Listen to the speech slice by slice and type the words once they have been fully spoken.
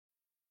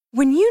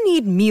When you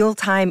need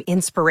mealtime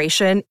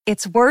inspiration,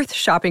 it's worth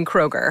shopping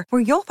Kroger,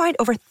 where you'll find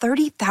over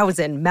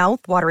 30,000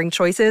 mouth-watering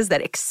choices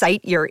that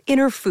excite your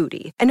inner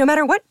foodie. And no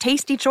matter what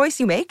tasty choice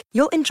you make,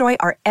 you'll enjoy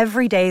our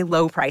everyday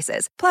low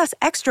prices, plus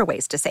extra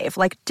ways to save,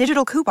 like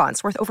digital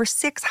coupons worth over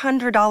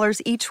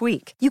 $600 each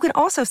week. You can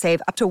also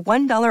save up to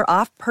 $1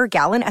 off per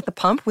gallon at the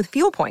pump with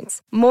fuel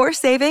points. More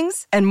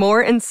savings and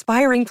more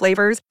inspiring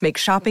flavors make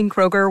shopping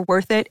Kroger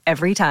worth it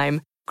every time.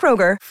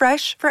 Kroger,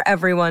 fresh for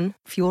everyone.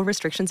 Fuel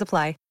restrictions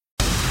apply.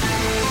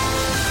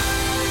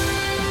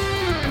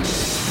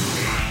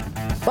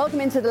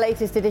 Welcome into the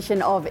latest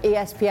edition of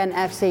ESPN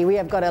FC. We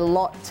have got a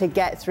lot to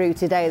get through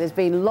today. There's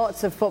been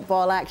lots of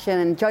football action,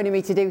 and joining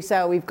me to do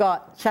so, we've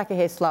got Shaka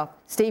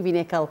Hislop, Stevie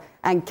Nicol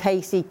and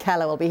Casey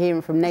Keller. We'll be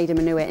hearing from Nedum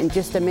Onuoha in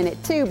just a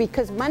minute too,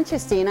 because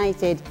Manchester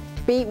United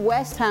beat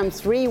West Ham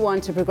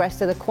 3-1 to progress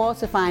to the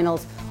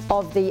quarter-finals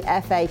of the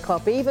FA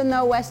Cup. Even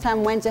though West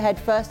Ham went ahead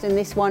first in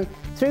this one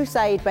through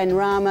Said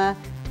Benrahma,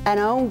 an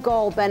own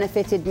goal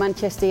benefited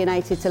Manchester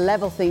United to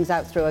level things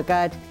out through a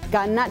good.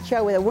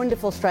 Garnacho with a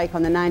wonderful strike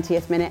on the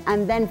 90th minute,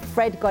 and then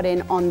Fred got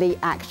in on the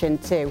action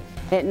too.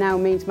 It now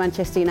means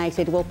Manchester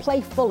United will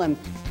play Fulham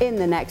in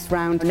the next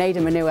round.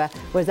 Nedum Onuoha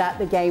was at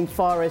the game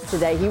for us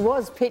today. He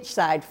was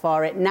pitchside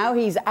for it. Now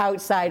he's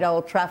outside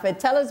Old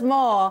Trafford. Tell us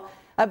more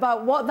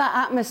about what that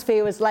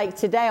atmosphere was like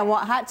today and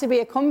what had to be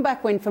a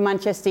comeback win for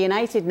Manchester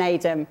United,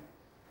 Nedum.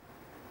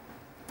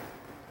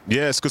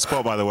 Yeah, it's a good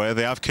spot, by the way.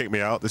 They have kicked me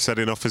out. They said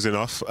enough is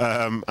enough.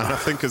 And I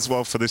think as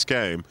well for this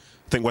game,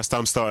 I think West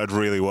Ham started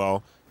really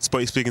well.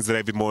 Speaking to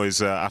David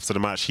Moyes after the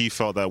match, he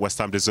felt that West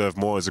Ham deserved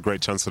more. It was a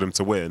great chance for them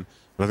to win. And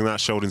I think that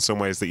showed in some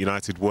ways that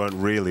United weren't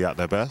really at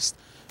their best.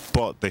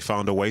 But they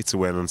found a way to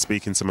win. And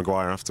speaking to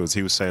Maguire afterwards,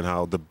 he was saying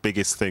how the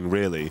biggest thing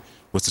really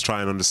was to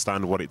try and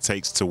understand what it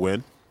takes to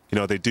win. You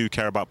know, they do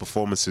care about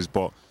performances,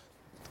 but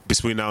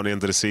between now and the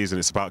end of the season,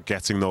 it's about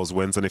getting those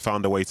wins, and they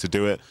found a way to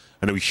do it.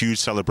 And there were huge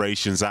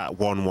celebrations at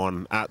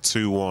 1-1, at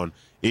 2-1,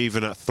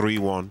 even at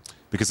 3-1,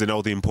 because they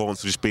know the importance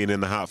of just being in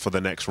the hat for the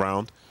next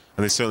round.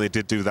 And they certainly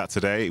did do that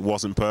today. It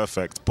wasn't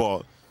perfect,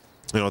 but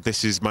you know,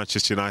 this is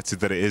Manchester United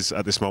that it is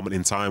at this moment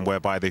in time,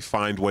 whereby they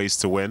find ways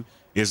to win.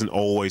 It isn't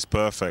always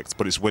perfect,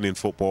 but it's winning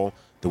football.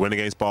 The win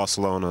against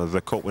Barcelona,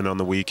 the cup win on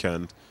the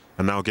weekend,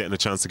 and now getting a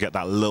chance to get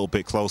that little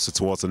bit closer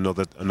towards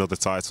another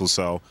title.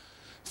 So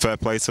fair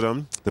play to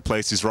them. The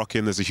place is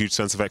rocking. There's a huge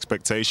sense of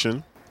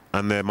expectation,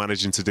 and they're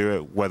managing to do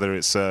it, whether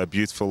it's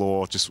beautiful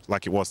or just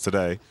like it was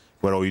today,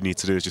 where all you need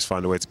to do is just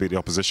find a way to beat the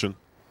opposition.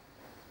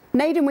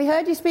 Nedum, we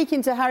heard you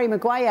speaking to Harry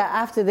Maguire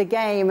after the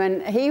game,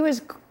 and he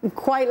was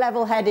quite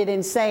level-headed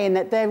in saying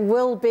that there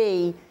will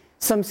be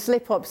some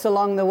slip-ups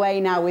along the way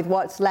now with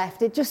what's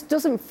left. It just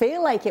doesn't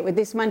feel like it with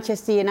this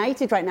Manchester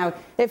United right now.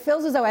 It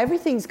feels as though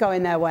everything's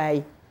going their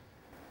way.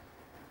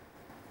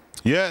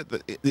 Yeah,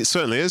 it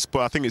certainly is, but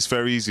I think it's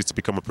very easy to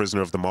become a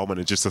prisoner of the moment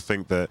and just to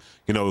think that,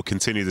 you know, we'll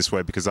continue this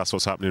way because that's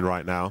what's happening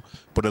right now.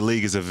 But the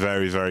league is a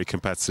very, very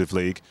competitive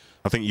league.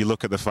 I think you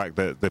look at the fact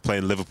that they're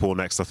playing Liverpool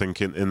next, I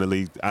think, in the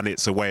league, and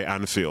it's away at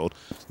Anfield.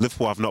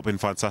 Liverpool have not been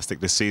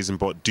fantastic this season,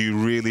 but do you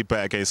really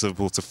bet against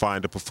Liverpool to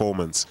find a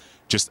performance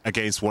just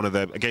against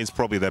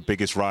probably their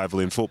biggest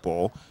rival in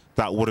football?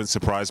 That wouldn't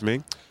surprise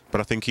me.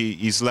 But I think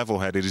he's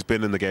level-headed. He's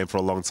been in the game for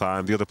a long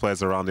time. The other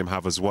players around him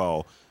have as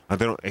well. And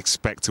they don't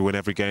expect to win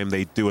every game.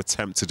 They do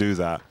attempt to do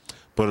that,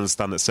 but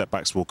understand that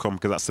setbacks will come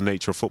because that's the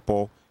nature of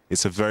football.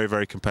 It's a very,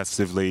 very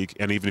competitive league,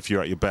 and even if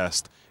you're at your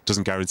best, it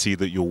doesn't guarantee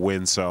that you'll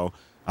win. So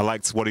I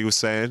liked what he was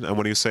saying, and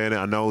when he was saying it,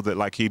 I know that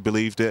like he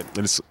believed it,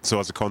 and so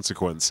as a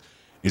consequence,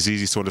 it's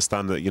easy to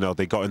understand that, you know,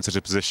 they got into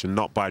the position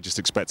not by just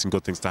expecting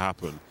good things to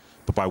happen,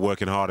 but by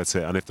working hard at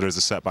it. And if there is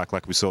a setback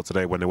like we saw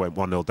today when they went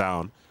 1-0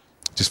 down,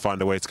 just find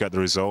a way to get the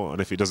result.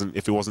 And if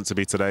it wasn't to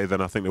be today,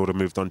 then I think they would have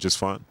moved on just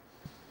fine.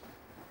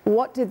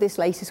 What did this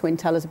latest win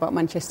tell us about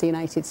Manchester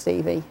United,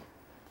 Stevie?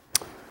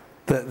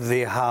 That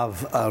they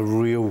have a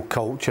real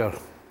culture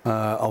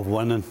of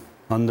winning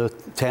under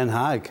Ten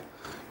Hag.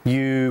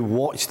 You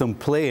watch them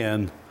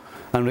playing,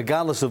 and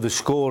regardless of the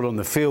score on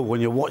the field,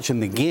 when you're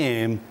watching the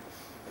game,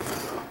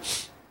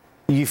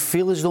 you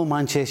feel as though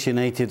Manchester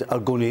United are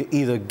going to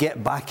either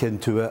get back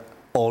into it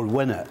or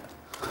win it.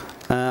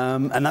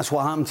 And that's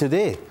what happened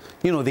today.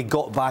 You know, they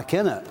got back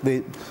in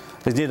it.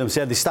 As Nedum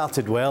said, they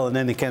started well and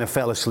then they kind of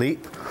fell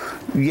asleep.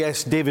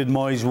 Yes, David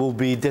Moyes will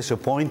be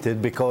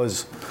disappointed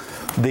because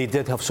they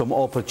did have some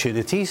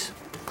opportunities.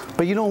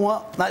 But you know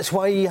what? That's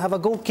why you have a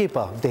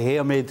goalkeeper. De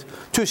Gea made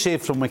 2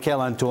 saves from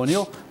Mikel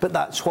Antonio, but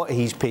that's what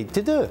he's paid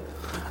to do.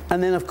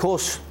 And then, of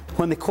course,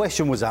 when the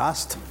question was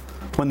asked,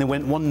 when they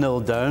went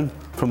 1-0 down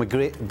from a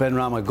great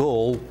Benrahma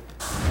goal,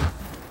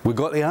 we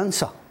got the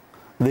answer.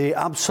 They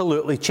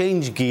absolutely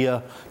changed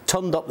gear,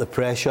 turned up the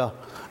pressure,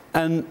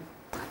 and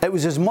it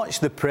was as much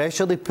the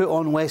pressure they put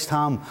on West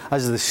Ham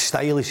as the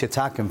stylish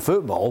attacking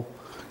football.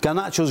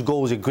 Garnacho's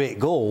goal was a great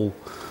goal,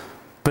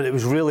 but it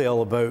was really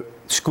all about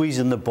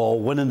squeezing the ball,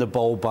 winning the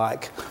ball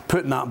back,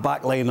 putting that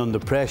back line under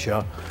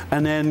pressure,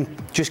 and then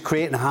just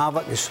creating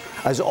havoc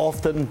as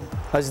often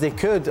as they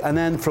could. And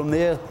then from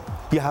there,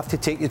 you have to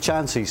take your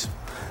chances.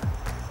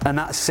 And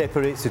that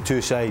separates the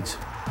two sides.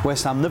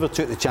 West Ham never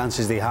took the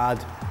chances they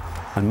had,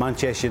 and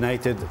Manchester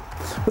United,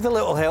 with a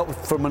little help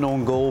from an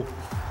own goal,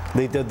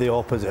 they did the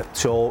opposite.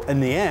 So in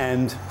the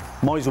end,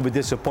 Moyes will be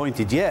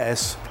disappointed,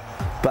 yes,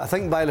 but I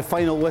think by the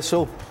final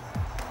whistle,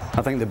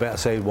 I think the better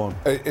side won.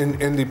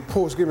 In the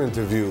post-game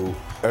interview,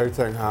 Erik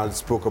ten Hag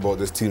spoke about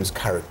this team's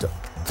character.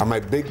 And my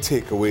big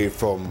takeaway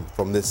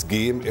from this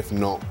game, if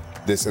not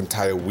this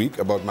entire week,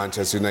 about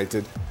Manchester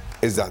United,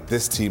 is that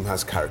this team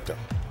has character.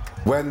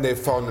 When they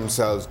found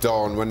themselves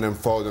down, when they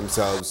found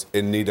themselves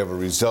in need of a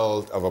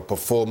result, of a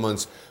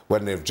performance,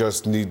 when they've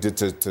just needed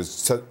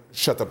to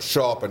shut up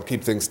shop and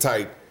keep things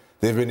tight,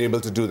 they've been able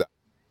to do that.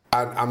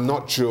 And I'm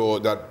not sure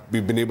that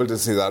we've been able to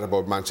say that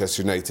about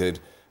Manchester United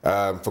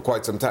for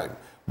quite some time.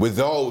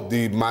 Without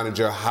the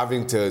manager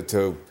having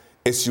to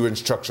issue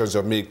instructions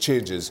or make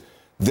changes,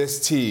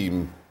 this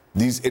team,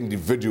 these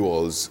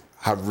individuals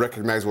have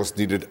recognized what's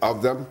needed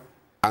of them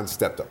and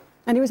stepped up.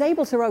 And he was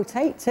able to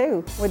rotate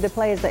too with the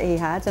players that he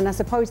had, and I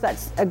suppose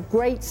that's a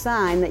great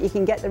sign that you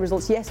can get the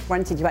results. Yes,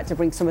 granted, you had to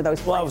bring some of those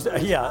players.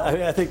 Well,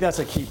 I think that's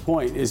a key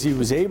point, is he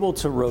was able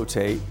to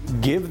rotate,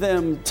 give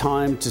them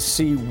time to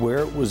see where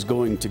it was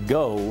going to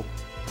go,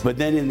 but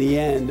then in the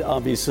end,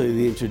 obviously,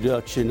 the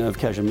introduction of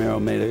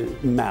Casemiro made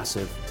a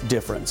massive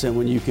difference. And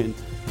when you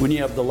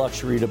have the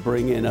luxury to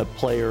bring in a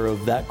player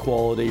of that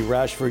quality,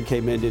 Rashford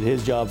came in, did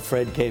his job,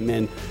 Fred came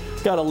in,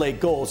 got a late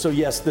goal. So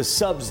yes, the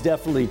subs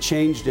definitely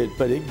changed it,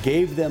 but it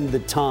gave them the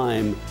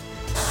time,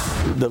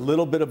 the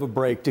little bit of a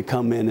break to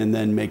come in and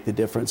then make the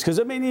difference. Because,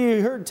 I mean,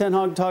 you heard Ten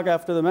Hag talk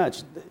after the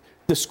match.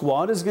 The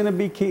squad is going to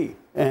be key.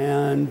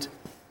 And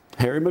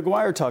Harry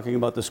Maguire talking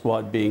about the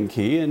squad being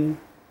key, and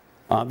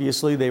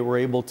obviously they were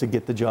able to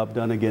get the job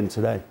done again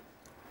today.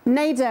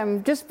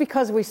 Nedum, just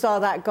because we saw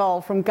that goal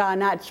from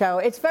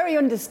Garnacho, it's very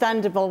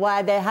understandable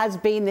why there has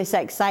been this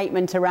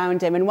excitement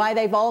around him and why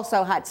they've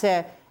also had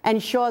to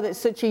ensure that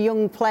such a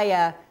young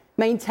player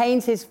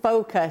maintains his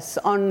focus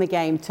on the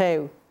game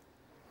too.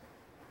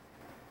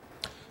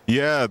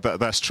 Yeah,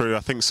 that's true.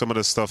 I think some of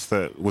the stuff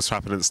that was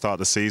happening at the start of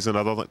the season,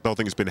 I don't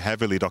think it's been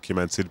heavily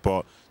documented,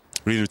 but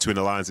reading between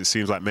the lines, it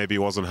seems like maybe he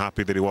wasn't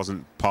happy that he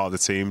wasn't part of the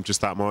team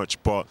just that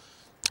much. But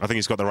I think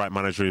he's got the right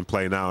manager in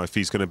play now if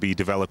he's going to be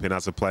developing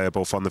as a player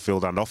both on the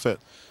field and off it.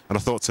 And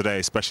I thought today,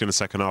 especially in the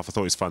second half, I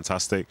thought he was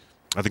fantastic.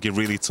 I think he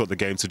really took the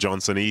game to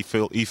Johnson. He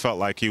felt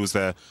like he was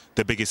the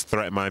biggest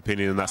threat, in my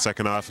opinion, in that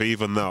second half,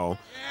 even though,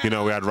 we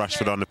had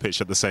Rashford on the pitch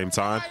at the same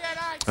time.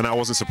 And I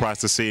wasn't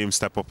surprised to see him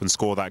step up and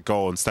score that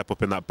goal and step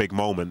up in that big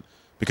moment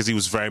because he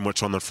was very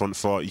much on the front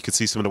foot. You could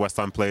see some of the West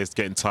Ham players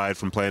getting tired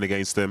from playing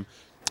against him.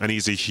 And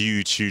he's a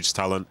huge, huge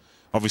talent.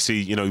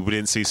 Obviously, we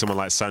didn't see someone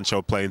like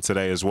Sancho playing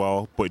today as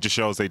well, but it just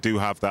shows they do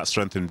have that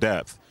strength and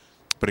depth.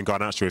 But in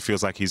Garnacho, it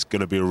feels like he's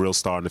going to be a real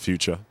star in the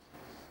future.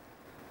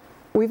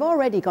 We've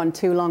already gone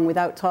too long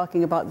without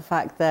talking about the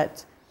fact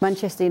that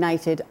Manchester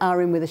United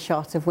are in with a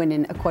shot of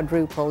winning a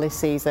quadruple this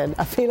season.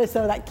 I feel as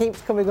though that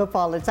keeps coming up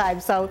all the time.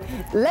 So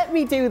let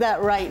me do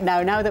that right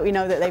now that we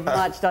know that they've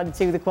marched on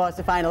to the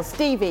quarterfinals.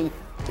 Stevie,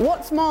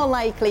 what's more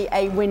likely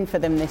a win for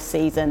them this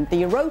season, the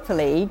Europa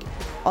League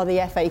or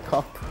the FA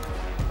Cup?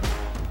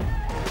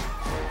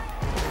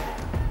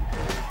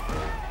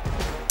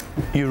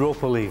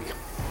 Europa League.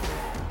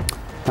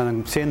 And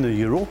I'm saying the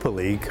Europa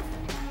League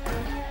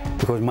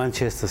because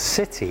Manchester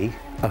City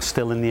are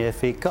still in the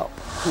FA Cup.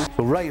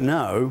 So right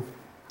now,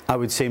 I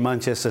would say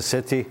Manchester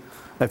City,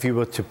 if you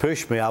were to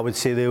push me, I would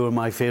say they were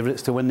my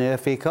favourites to win the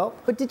FA Cup.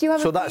 But did you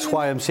have so that's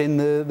why I'm saying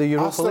the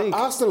Europa League.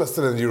 Arsenal are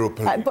still in the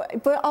Europa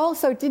League. But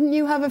also, didn't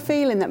you have a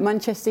feeling that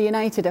Manchester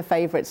United are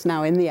favourites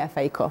now in the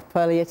FA Cup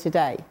earlier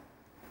today?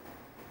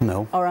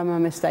 No. Or am I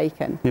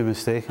mistaken? You're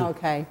mistaken.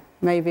 Okay.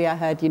 Maybe I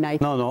heard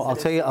United. No, I'll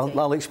tell you,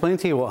 I'll explain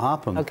to you what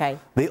happened. Okay.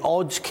 The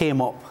odds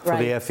came up for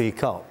the FA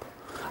Cup,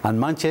 and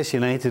Manchester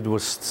United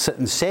was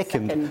sitting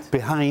second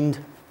behind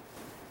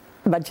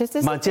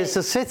Manchester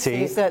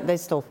City. So they're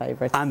still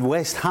favourites. And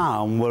West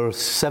Ham were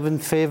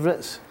 7th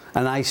favourites.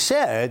 And I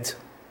said,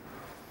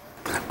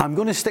 I'm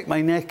going to stick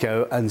my neck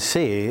out and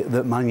say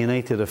that Man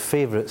United are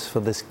favourites for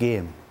this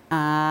game.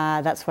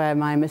 That's where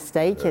my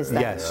mistake is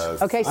then. Yes.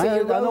 Okay, so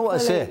I know what I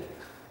say.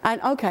 And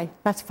okay,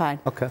 that's fine.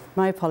 Okay.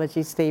 My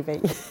apologies,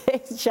 Stevie.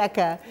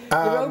 Shaka,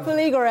 Europa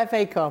League or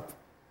FA Cup?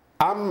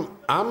 I'm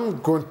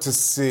going to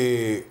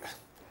say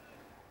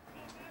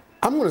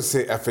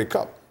FA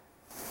Cup,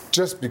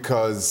 just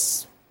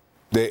because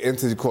they're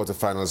into the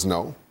quarterfinals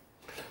now.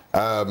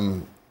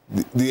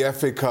 The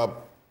FA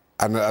Cup,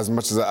 and as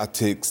much as I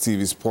take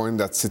Stevie's point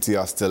that City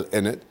are still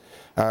in it,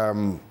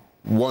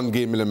 one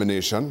game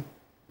elimination.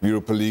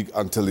 Europa League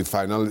until the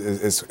final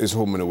is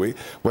home and away,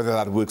 whether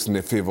that works in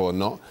their favour or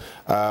not.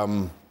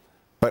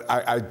 But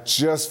I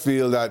just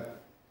feel that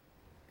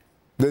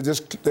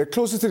they're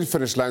closer to the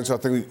finish line, so I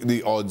think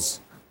the odds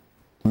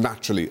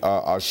naturally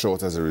are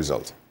short as a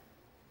result.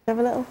 Do you have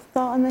a little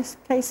thought on this,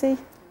 Casey?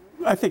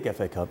 I think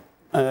FA Cup.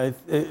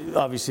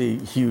 Obviously,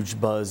 huge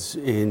buzz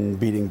in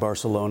beating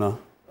Barcelona,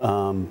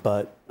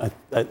 but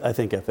I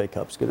think FA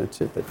Cup's going to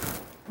tip it.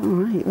 All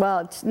right.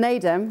 Well,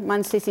 Nedum,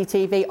 Man City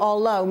TV,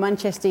 although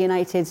Manchester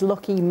United's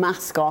lucky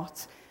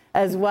mascot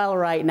as well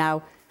right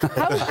now.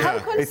 How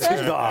concerned? He's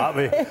not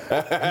happy.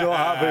 Not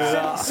happy with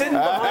that.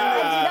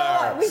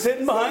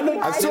 Sitting behind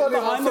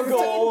the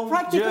goal.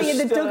 Practically in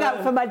the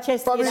dugout for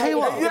Manchester United. It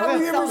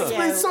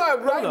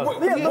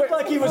looked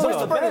like he was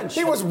on the bench.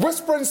 He was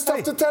whispering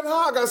stuff to Ten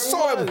Hag. I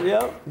saw him.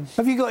 Yeah.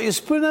 Have you got your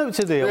spoon out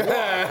today?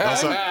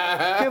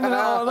 Giving it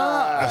all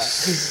that.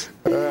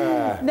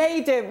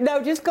 Nedum,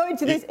 no, just going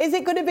to this. Is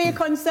it going to be a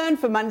concern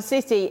for Man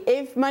City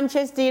if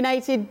Manchester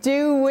United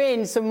do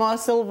win some more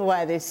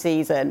silverware this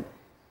season?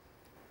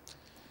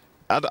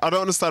 I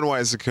don't understand why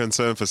it's a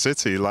concern for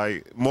City.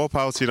 Like, more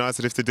power to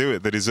United if they do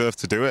it. They deserve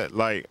to do it.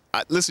 Like,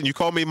 listen, you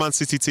call me Man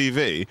City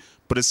TV,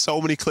 but there's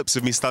so many clips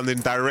of me standing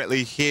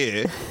directly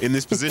here in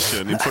this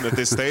position in front of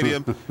this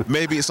stadium.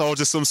 Maybe it's all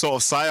just some sort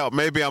of psyop.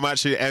 Maybe I'm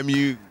actually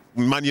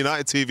Man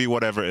United TV,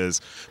 whatever it is.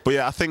 But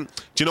yeah, I think,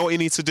 do you know what you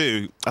need to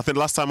do? I think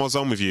last time I was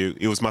on with you,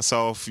 it was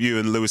myself, you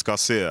and Luis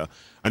Garcia,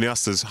 and he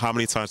asked us how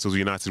many titles will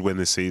United win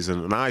this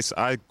season. And I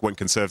went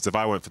conservative.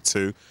 I went for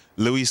 2.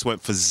 Luis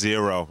went for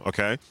 0,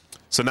 okay?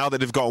 So now that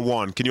they've got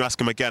 1, can you ask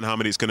him again how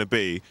many it's going to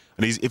be?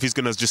 And if he's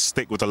going to just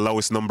stick with the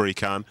lowest number he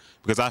can,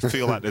 because I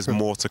feel like there's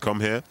more to come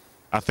here.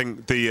 I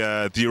think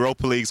the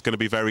Europa League is going to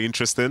be very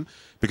interesting,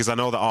 because I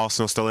know that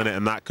Arsenal's still in it,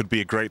 and that could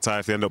be a great tie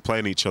if they end up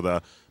playing each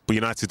other. But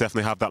United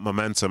definitely have that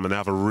momentum, and they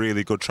have a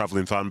really good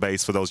travelling fan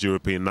base for those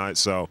European nights.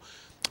 So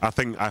I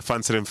think I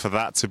fancied him for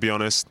that, to be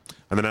honest.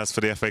 And then as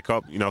for the FA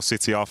Cup,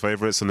 City are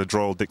favourites, and the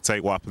draw will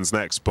dictate what happens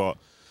next. But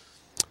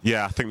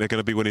yeah, I think they're going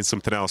to be winning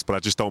something else, but I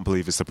just don't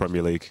believe it's the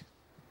Premier League.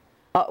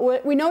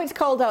 We know it's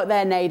cold out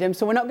there, Nedum,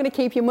 so we're not going to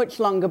keep you much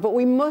longer, but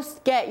we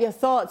must get your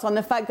thoughts on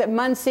the fact that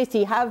Man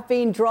City have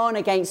been drawn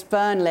against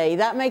Burnley.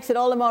 That makes it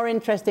all the more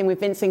interesting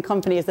with Vincent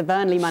Kompany as the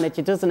Burnley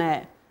manager, doesn't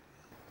it?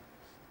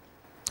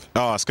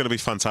 Oh, it's going to be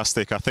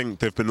fantastic. I think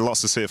there have been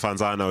lots of City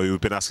fans I know who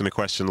have been asking the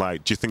question,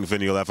 like, do you think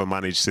Vinny will ever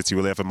manage City?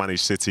 Will he ever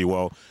manage City?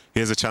 Well,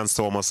 here's a chance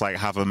to almost like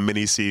have a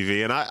mini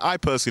CV. And I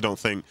personally don't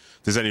think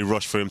there's any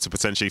rush for him to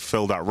potentially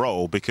fill that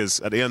role, because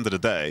at the end of the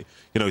day,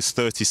 he's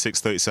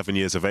 36, 37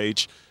 years of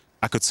age.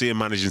 I could see him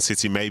managing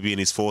City maybe in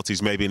his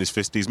 40s, maybe in his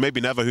 50s, maybe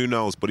never, who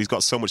knows, but he's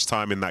got so much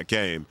time in that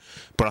game.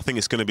 But I think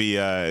it's going to be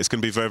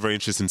very, very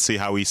interesting to see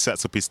how he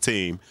sets up his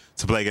team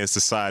to play against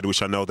the side,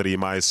 which I know that he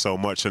admires so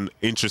much. And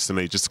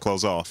interestingly, just to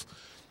close off,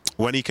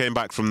 when he came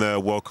back from the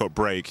World Cup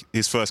break,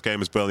 his first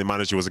game as Burnley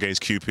manager was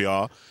against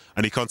QPR,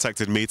 and he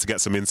contacted me to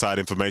get some inside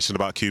information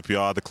about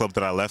QPR, the club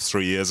that I left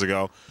 3 years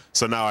ago.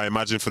 So now I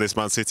imagine for this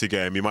Man City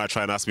game, you might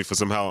try and ask me for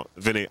some help.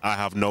 Vinny, I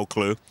have no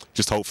clue.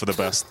 Just hope for the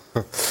best.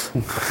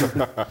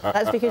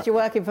 That's because you're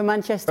working for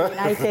Manchester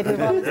United.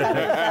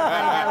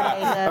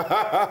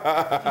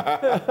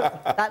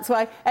 That's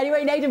why.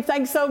 Anyway, Nedum,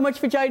 thanks so much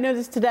for joining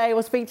us today.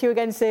 We'll speak to you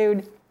again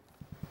soon.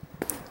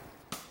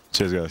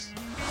 Cheers, guys.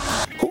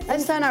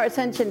 Let's turn our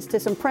attentions to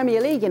some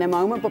Premier League in a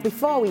moment, but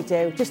before we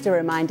do, just a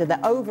reminder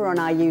that over on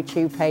our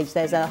YouTube page,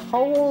 there's a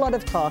whole lot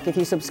of talk. If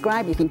you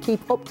subscribe, you can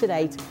keep up to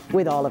date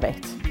with all of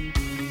it.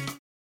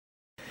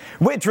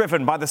 We're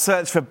driven by the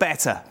search for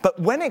better, but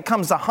when it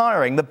comes to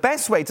hiring, the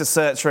best way to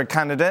search for a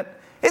candidate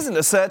isn't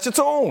to search at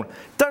all.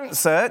 Don't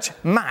search,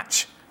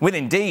 match with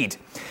Indeed.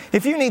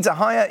 If you need to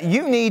hire,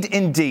 you need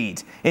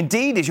Indeed.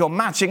 Indeed is your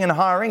matching and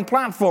hiring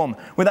platform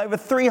with over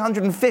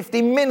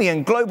 350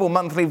 million global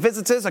monthly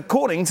visitors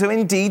according to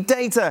Indeed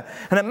data,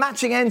 and a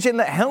matching engine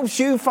that helps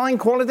you find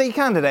quality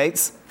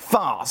candidates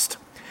fast.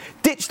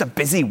 Ditch the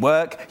busy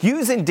work.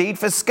 Use Indeed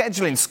for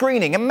scheduling,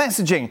 screening and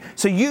messaging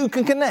so you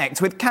can connect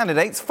with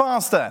candidates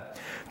faster.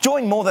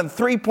 Join more than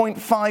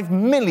 3.5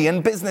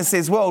 million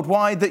businesses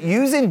worldwide that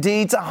use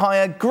Indeed to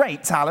hire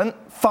great talent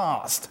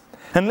fast.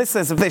 And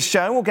listeners of this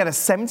show will get a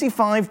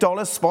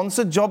 $75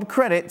 sponsored job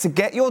credit to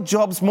get your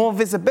jobs more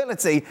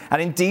visibility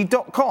at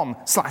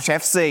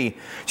Indeed.com/FC.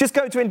 Just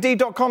go to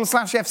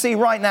Indeed.com/FC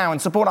right now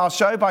and support our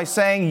show by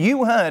saying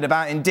you heard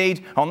about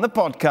Indeed on the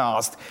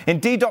podcast.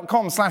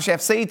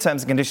 Indeed.com/FC,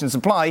 terms and conditions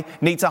apply.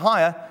 Need to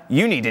hire?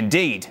 You need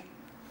Indeed.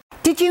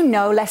 Did you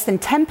know less than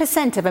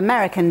 10% of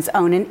Americans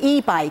own an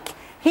e-bike?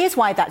 Here's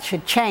why that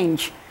should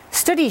change.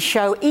 Studies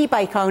show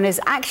e-bike owners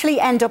actually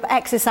end up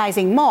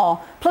exercising more,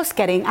 plus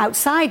getting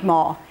outside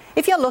more.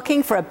 If you're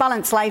looking for a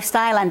balanced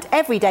lifestyle and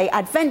everyday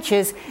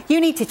adventures,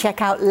 you need to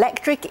check out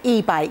Lectric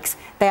e-bikes.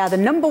 They are the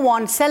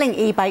 #1 selling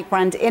e-bike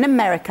brand in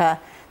America.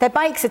 Their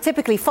bikes are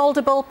typically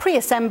foldable,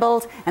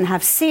 pre-assembled, and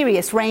have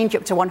serious range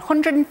up to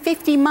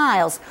 150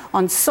 miles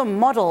on some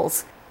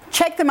models.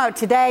 Check them out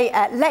today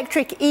at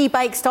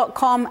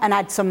lectricebikes.com and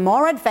add some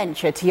more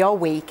adventure to your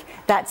week.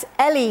 That's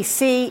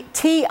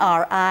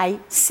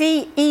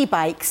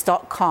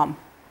lectricebikes.com.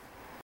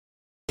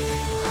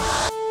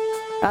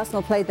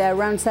 Arsenal played their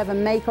round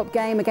 7 makeup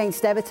game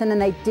against Everton,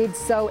 and they did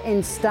so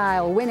in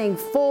style, winning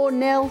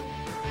 4-0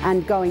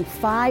 and going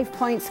 5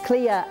 points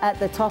clear at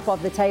the top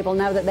of the table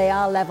now that they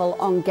are level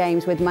on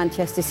games with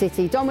Manchester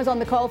City. Don was on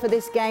the call for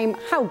this game.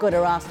 How good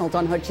are Arsenal,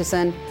 Don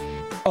Hutchison?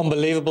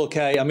 Unbelievable,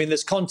 Kay. I mean,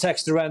 there's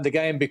context around the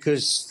game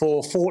because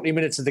for 40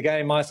 minutes of the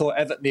game, I thought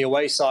Everton, the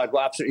away side,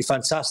 were absolutely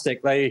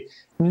fantastic. They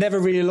never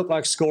really looked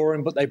like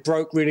scoring, but they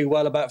broke really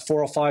well about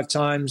 4 or 5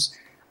 times.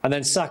 And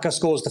then Saka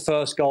scores the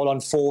first goal on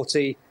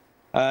 40.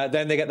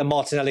 Then they get the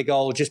Martinelli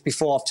goal just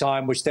before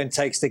half-time, which then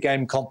takes the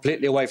game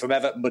completely away from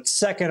Everton. But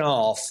second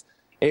half,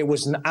 it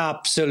was an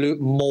absolute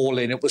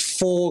mauling. It was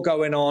 4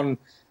 going on,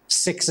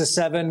 6 or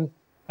 7.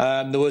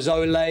 There was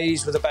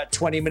Ole's with about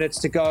 20 minutes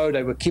to go.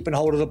 They were keeping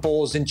hold of the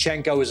ball.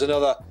 Zinchenko was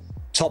another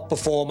top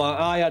performer.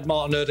 I had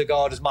Martin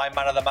Ødegaard as my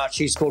man of the match.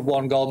 He scored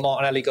 1 goal.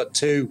 Martinelli got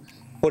 2,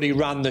 but he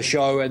ran the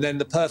show. And then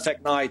the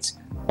perfect night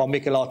on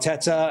Mikel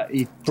Arteta.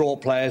 He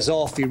brought players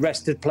off. He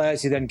rested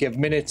players. He then gave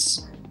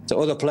minutes to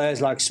other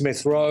players like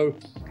Smith Rowe.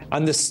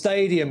 And the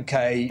stadium,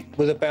 Kay,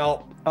 with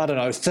about,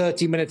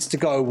 30 minutes to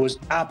go, was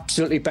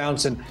absolutely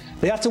bouncing.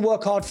 They had to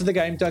work hard for the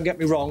game, don't get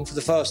me wrong, for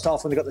the first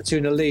half when they got the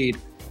 2-0 lead.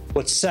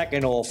 But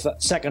second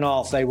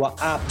half, they were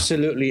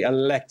absolutely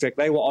electric.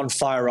 They were on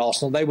fire,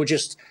 Arsenal. They were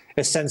just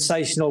a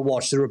sensational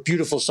watch. They were a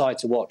beautiful sight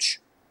to watch.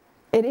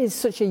 It is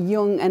such a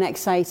young and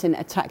exciting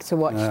attack to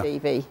watch,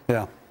 Stevie.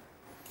 Yeah.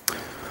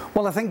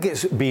 Well, I think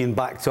it's being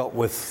backed up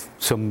with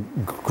some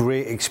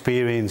great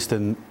experienced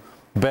and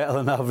better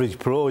than average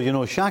pros. You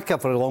know, Xhaka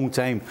for a long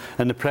time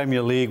in the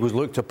Premier League was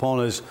looked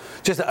upon as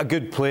just a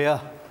good player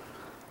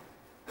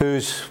who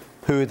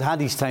had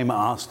his time at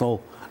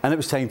Arsenal, and it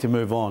was time to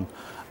move on.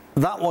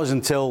 That was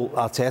until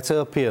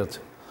Arteta appeared.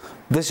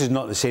 This is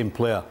not the same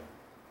player.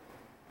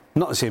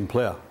 Not the same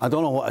player. I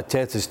don't know what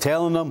Arteta's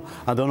telling them.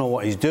 I don't know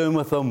what he's doing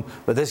with them.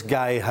 But this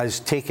guy has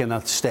taken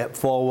a step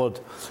forward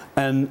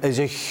and is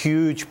a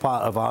huge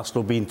part of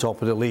Arsenal being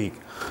top of the league.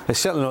 It's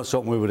certainly not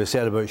something we would have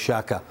said about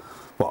Xhaka,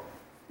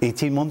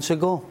 18 months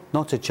ago?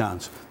 Not a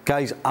chance.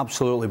 Guy's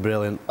absolutely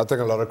brilliant. I think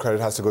a lot of credit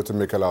has to go to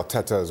Mikel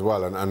Arteta as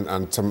well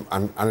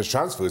and his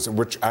transfers,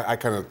 which I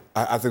think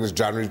this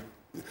January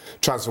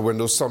transfer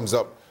window sums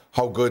up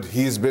how good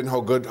he's been,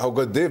 how good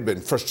they've been.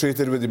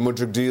 Frustrated with the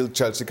Mudryk deal,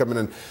 Chelsea coming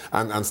in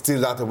and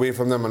steal that away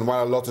from them. And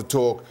while a lot of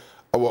talk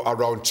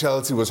around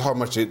Chelsea was how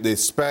much they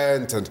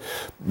spent and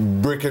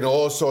breaking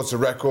all sorts of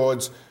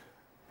records,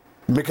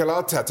 Mikel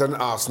Arteta and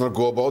Arsenal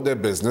go about their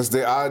business.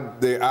 They add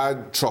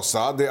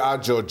Trossard, they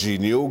add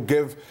Jorginho,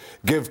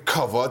 give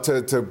cover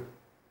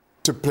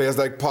to players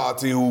like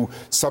Partey, who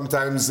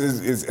sometimes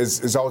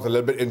is out a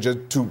little bit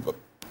injured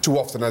too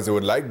often as they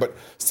would like, but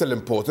still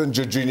important.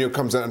 Jorginho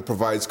comes in and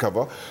provides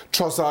cover.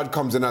 Trossard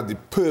comes in at the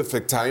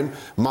perfect time.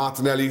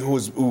 Martinelli,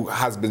 who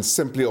has been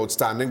simply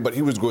outstanding, but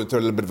he was going through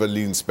a little bit of a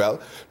lean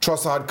spell.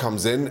 Trossard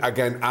comes in,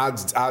 again,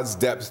 adds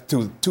depth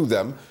to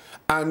them.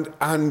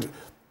 And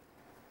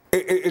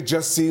it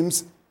just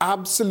seems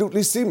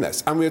absolutely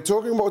seamless. And we're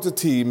talking about a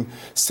team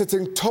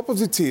sitting top of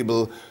the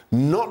table,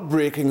 not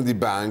breaking the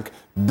bank,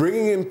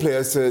 bringing in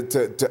players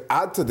to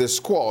add to this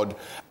squad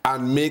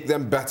and make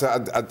them better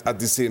at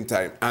the same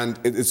time. And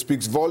it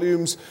speaks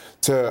volumes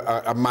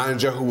to a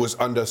manager who was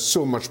under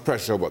so much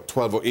pressure,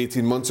 12 or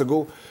 18 months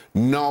ago,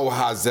 now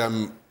has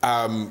them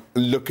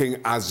looking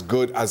as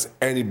good as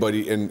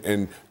anybody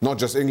in not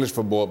just English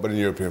football, but in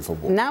European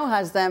football. Now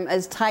has them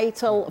as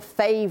title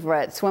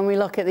favourites when we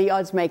look at the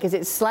odds makers.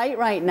 It's slight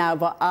right now,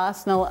 but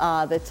Arsenal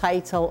are the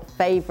title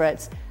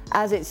favourites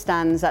as it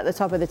stands at the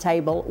top of the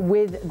table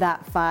with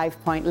that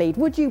 5-point lead.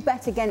 Would you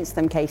bet against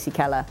them, Casey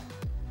Keller?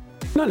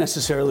 Not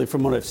necessarily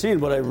from what I've seen.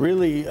 What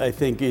I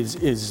think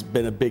is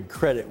been a big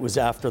credit was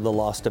after the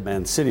loss to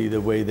Man City,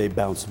 the way they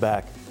bounced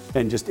back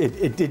and just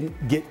it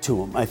didn't get to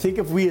them. I think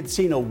if we had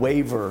seen a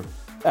waiver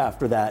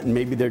after that and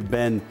maybe there'd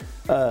been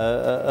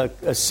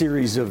a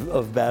series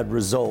of bad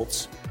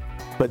results,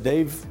 but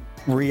they've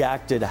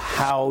reacted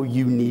how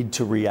you need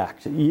to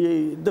react.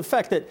 The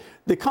fact that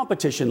the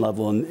competition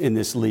level in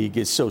this league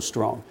is so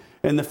strong.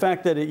 And the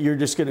fact that you're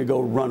just going to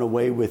go run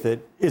away with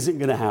it isn't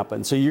going to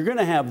happen. So you're going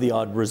to have the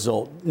odd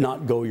result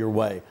not go your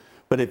way.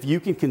 But if you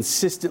can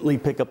consistently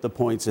pick up the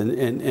points,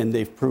 and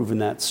they've proven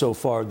that so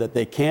far, that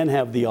they can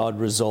have the odd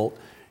result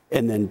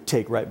and then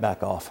take right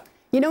back off.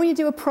 You know when you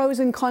do a pros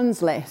and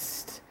cons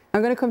list,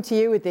 I'm going to come to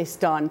you with this,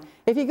 Don.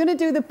 If you're going to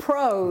do the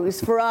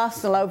pros for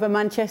Arsenal over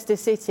Manchester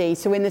City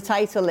to win the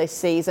title this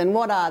season,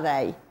 what are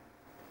they?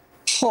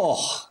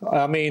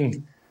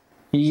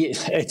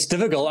 It's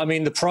difficult. I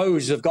mean, the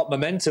pros have got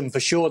momentum for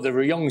sure. They're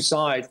a young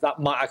side. That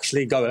might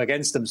actually go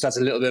against them. So that's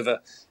a little bit of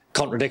a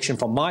contradiction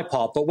from my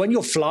part. But when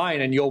you're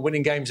flying and you're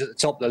winning games at the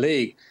top of the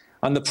league,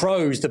 and the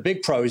pros, the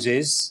big pros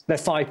is they're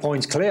 5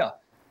 points clear.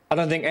 I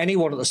don't think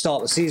anyone at the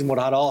start of the season would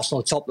have had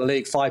Arsenal top of the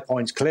league 5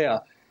 points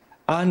clear.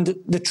 And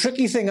the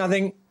tricky thing, I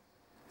think,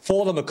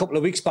 for them a couple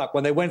of weeks back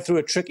when they went through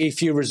a tricky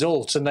few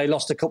results and they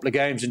lost a couple of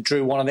games and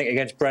drew one, I think,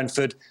 against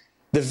Brentford.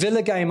 The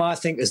Villa game, I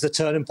think, is the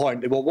turning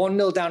point. They were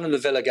 1-0 down in the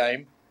Villa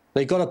game.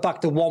 They got it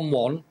back to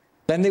 1-1.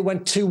 Then they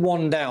went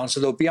 2-1 down. So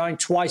they were behind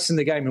twice in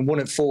the game and won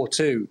it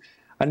 4-2.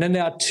 And then they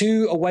had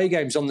 2 away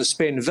games on the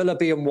spin, Villa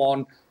being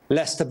one,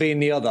 Leicester being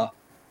the other.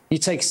 You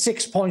take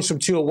 6 points from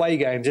 2 away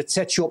games. It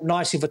sets you up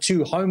nicely for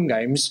 2 home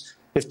games.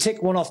 They've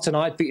ticked one off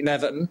tonight, beating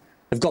Everton.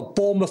 They've got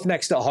Bournemouth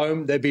next at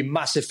home. They'd be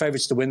massive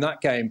favourites to win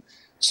that game.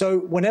 So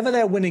whenever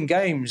they're winning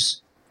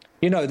games,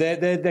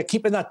 they're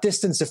keeping that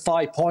distance of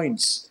 5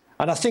 points.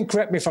 And I think,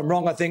 correct me if I'm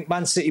wrong, I think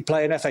Man City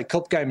play an FA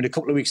Cup game in a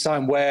couple of weeks'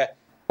 time where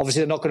obviously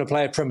they're not going to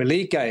play a Premier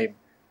League game,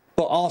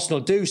 but Arsenal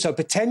do. So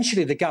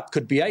potentially the gap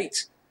could be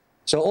 8.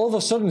 So all of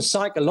a sudden,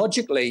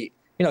 psychologically,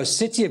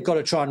 City have got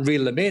to try and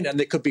reel them in, and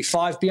they could be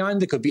 5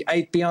 behind, they could be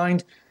 8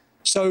 behind.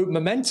 So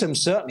momentum,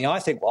 certainly, I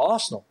think, for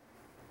Arsenal.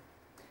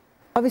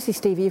 Obviously,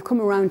 Stevie, you've come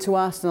around to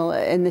Arsenal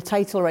in the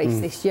title race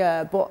this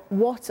year, but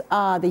what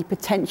are the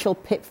potential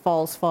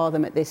pitfalls for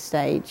them at this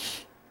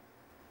stage?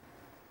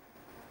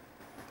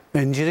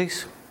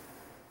 Injuries.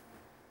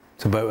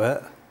 That's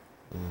about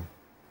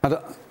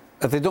it.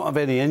 If they don't have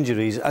any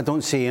injuries, I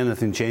don't see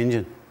anything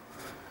changing.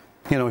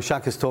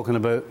 Shaka's talking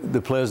about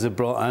the players they've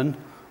brought in,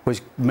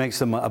 which makes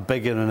them a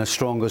bigger and a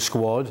stronger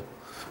squad.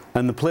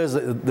 And the players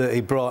that he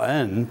brought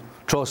in,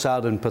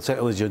 Trossard and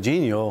particularly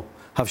Jorginho,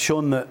 have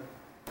shown that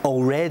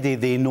already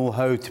they know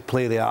how to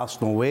play the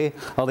Arsenal way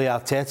or the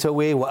Arteta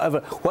way,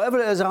 whatever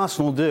it is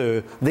Arsenal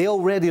do, they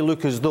already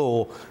look as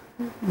though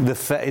they're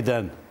fitted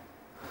in.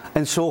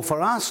 And so for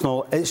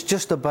Arsenal, it's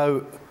just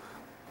about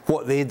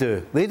what they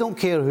do. They don't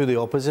care who the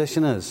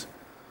opposition is.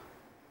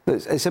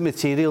 It's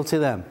immaterial to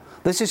them.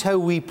 This is how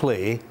we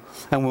play,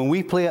 and when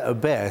we play at our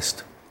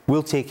best,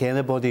 we'll take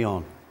anybody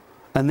on.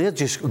 And they're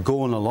just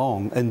going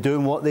along and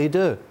doing what they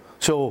do.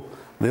 So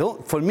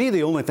for me,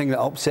 the only thing that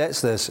upsets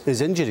this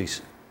is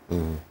injuries.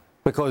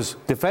 Because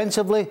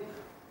defensively,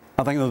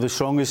 I think they're the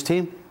strongest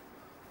team.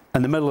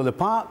 In the middle of the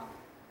park,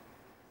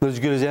 they're as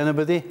good as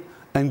anybody.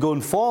 And going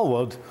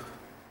forward,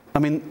 I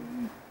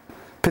mean,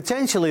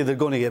 potentially they're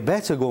going to get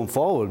better going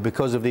forward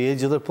because of the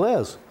age of their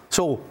players.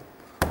 So,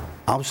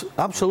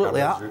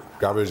 absolutely.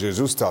 Gabriel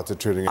Jesus started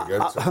training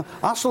again.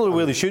 Arsenal are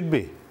where they should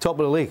be, top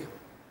of the league.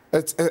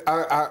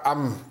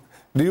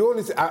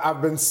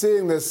 I've been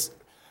saying this.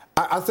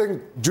 I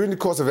think during the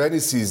course of any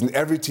season,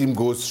 every team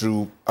goes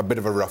through a bit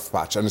of a rough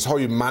patch, and it's how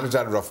you manage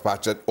that rough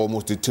patch that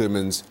almost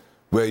determines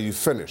where you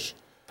finish.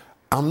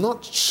 I'm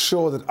not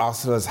sure that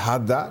Arsenal has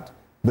had that,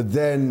 but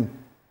then,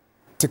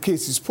 to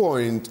Casey's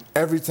point,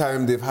 every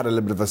time they've had a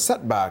little bit of a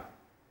setback,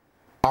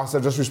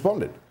 Arsenal just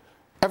responded.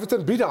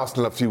 Everton beat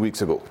Arsenal a few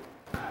weeks ago.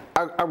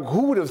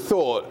 Who would have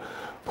thought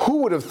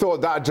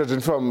that,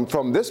 judging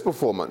from this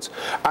performance?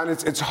 And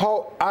it's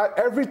how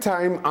every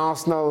time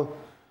Arsenal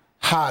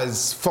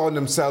has found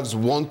themselves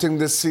wanting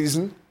this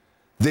season,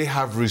 they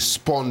have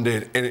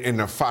responded in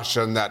a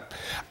fashion that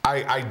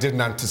I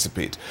didn't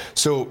anticipate.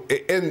 So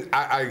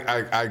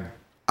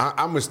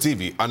I'm with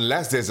Stevie.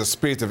 Unless there's a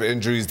spate of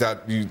injuries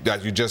that you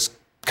just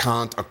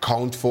can't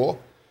account for,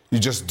 you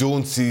just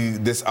don't see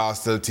this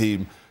Arsenal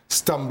team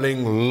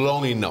stumbling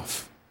long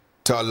enough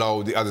to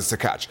allow the others to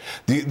catch.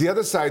 The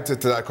other side to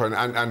that coin,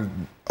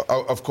 and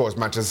of course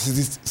Manchester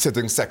City's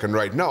sitting second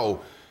right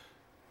now.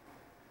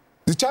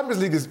 The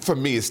Champions League, for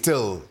me, is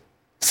still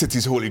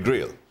City's holy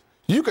grail.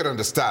 You can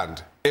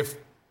understand if,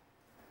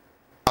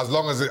 as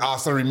long as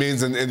Arsenal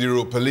remains in the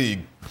Europa League,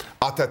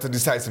 Arteta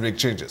decides to make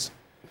changes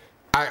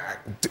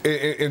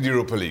in the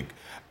Europa League,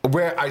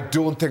 where I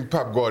don't think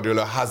Pep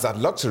Guardiola has that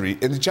luxury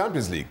in the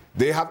Champions League.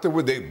 They have to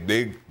win.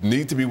 They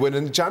need to be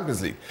winning the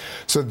Champions League.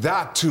 So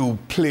that, too,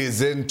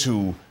 plays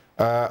into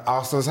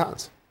Arsenal's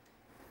hands.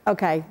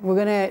 OK, we're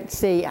going to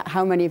see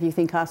how many of you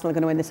think Arsenal are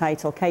going to win the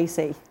title.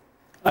 Casey?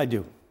 I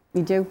do.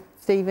 You do?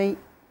 Stevie?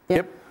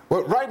 Yep.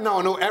 Well, right now,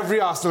 I know every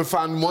Arsenal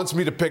fan wants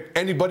me to pick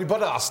anybody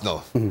but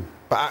Arsenal.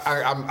 But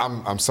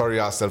I'm sorry,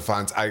 Arsenal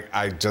fans.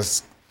 I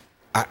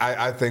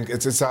think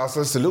it's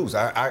Arsenal's to lose.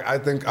 I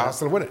think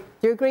Arsenal win it.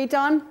 Do you agree,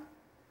 Don?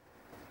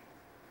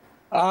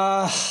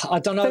 I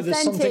don't know.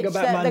 There's something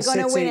about Man City.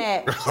 They're going to win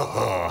it.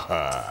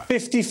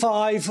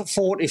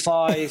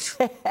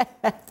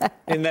 55-45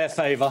 in their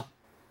favour.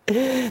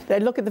 They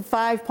look at the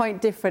 5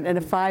 point difference and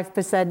a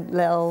 5%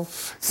 little.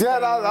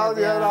 I'll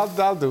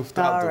do.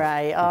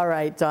 All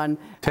right, Don.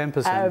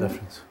 10%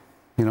 difference.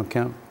 You don't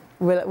count.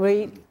 We've got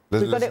it.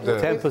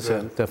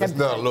 10% difference.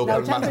 No,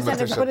 local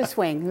 10% is put a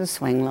swing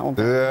a little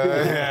bit.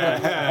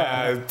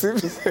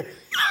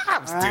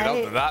 I'm staying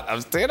out of that.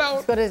 I'm staying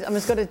out. I'm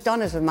as good as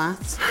Don is with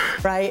maths.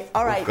 Right,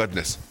 all right. Oh,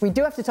 goodness. We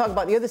do have to talk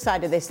about the other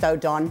side of this, though,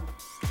 Don.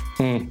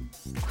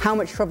 How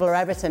much trouble are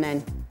Everton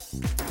in?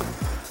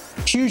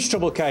 Huge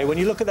trouble, Kay. When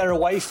you look at their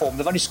away form,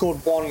 they've only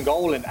scored 1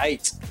 goal in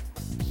 8.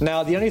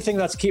 Now, the only thing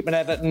that's keeping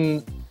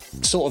Everton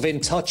sort of in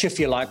touch, if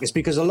you like, is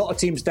because a lot of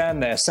teams down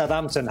there,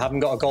 Southampton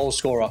haven't got a goal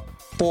scorer,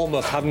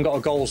 Bournemouth haven't got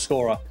a goal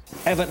scorer,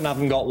 Everton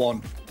haven't got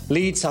one,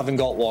 Leeds haven't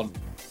got one,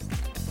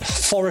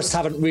 Forest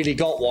haven't really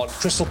got one,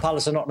 Crystal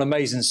Palace are not an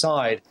amazing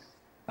side,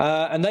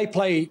 and they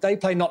play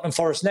Nottingham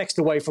Forest next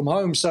away from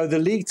home, so the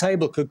league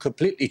table could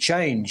completely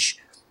change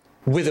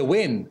with a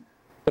win.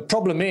 The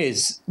problem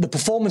is, the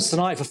performance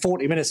tonight for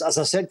 40 minutes, as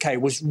I said, Kay,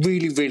 was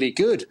really, really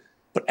good.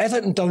 But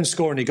Everton don't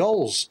score any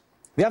goals.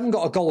 They haven't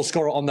got a goal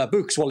scorer on their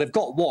books. Well, they've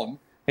got one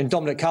in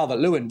Dominic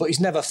Calvert-Lewin, but he's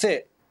never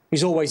fit.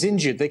 He's always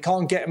injured. They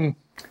can't get him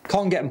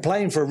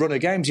playing for a run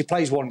of games. He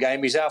plays one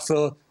game, he's out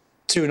for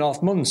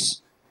 2.5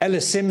 months.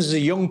 Ellis Sims is a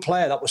young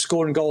player that was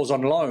scoring goals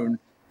on loan.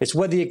 It's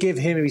whether you give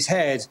him his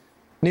head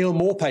Neil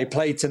Maupay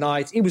played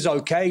tonight. He was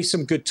okay,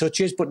 some good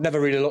touches, but never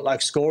really looked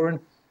like scoring.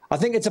 I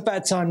think it's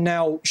about time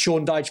now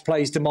Sean Dyche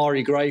plays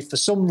Demarai Gray. For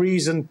some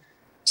reason,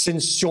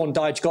 since Sean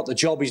Dyche got the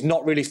job, he's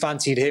not really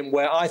fancied him,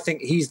 where I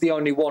think he's the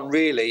only one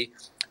really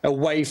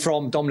away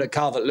from Dominic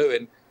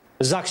Calvert-Lewin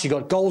has actually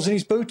got goals in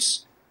his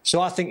boots.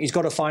 So I think he's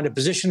got to find a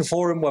position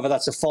for him, whether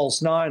that's a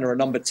false 9 or a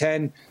number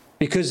 10,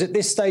 because at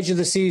this stage of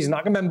the season,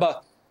 I can remember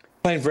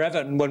playing for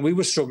Everton when we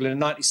were struggling in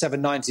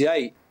 97,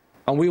 98,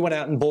 and we went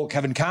out and bought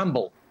Kevin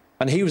Campbell,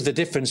 and he was the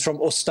difference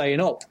from us staying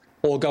up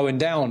or going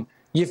down.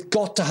 You've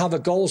got to have a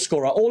goal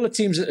scorer. All the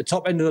teams at the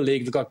top end of the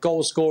league, they've got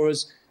goal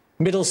scorers.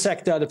 Middle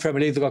sector of the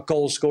Premier League, they've got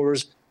goal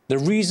scorers. The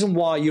reason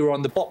why you're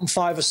on the bottom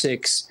 5 or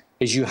 6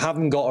 is you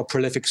haven't got a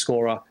prolific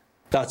scorer.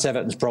 That's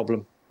Everton's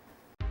problem.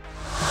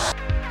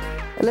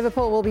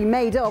 Liverpool will be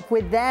made up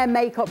with their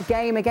make-up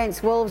game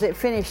against Wolves. It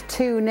finished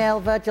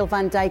 2-0. Virgil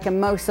van Dijk and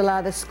Mo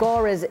Salah, the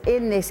scorers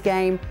in this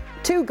game.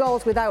 2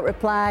 goals without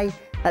reply.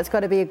 That's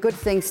got to be a good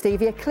thing,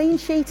 Stevie. A clean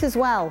sheet as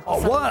well.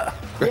 Oh, what?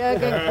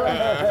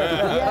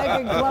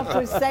 Jurgen Klopp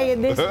was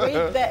saying this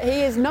week that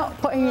he is not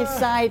putting his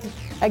side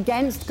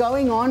against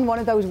going on one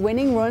of those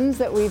winning runs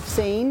that we've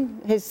seen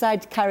his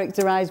side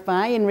characterised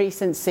by in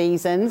recent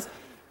seasons.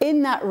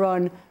 In that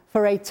run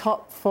for a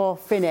top 4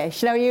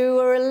 finish. Now, you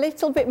were a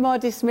little bit more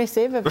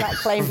dismissive of that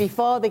claim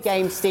before the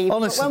game, Steve.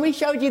 Honestly, but when we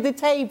showed you the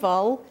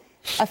table,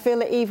 I feel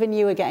that even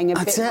you were getting a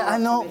bit more I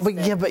know,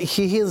 but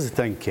here's the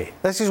thing, Kate.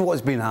 This is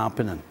what's been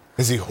happening.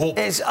 Is he hope?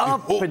 It's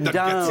up and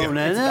down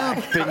and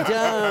up and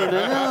down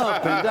and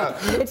up and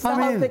down. It's the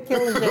hope that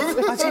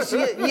kills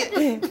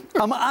it.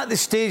 I'm at the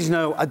stage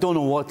now, I don't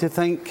know what to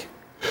think.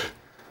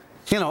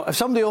 You know, if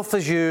somebody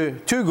offers you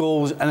 2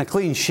 goals and a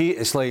clean sheet,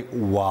 it's like,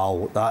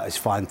 wow, that is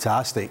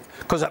fantastic.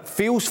 Because it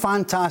feels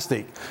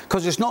fantastic.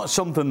 Because it's not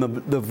something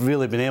they've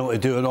really been able to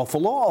do an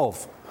awful lot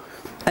of.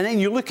 And then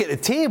you look at the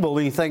table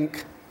and you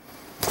think,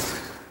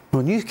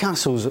 well,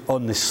 Newcastle's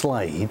on the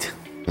slide.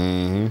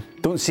 Mm-hmm.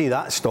 Don't see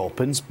that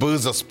stopping.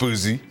 Spurs are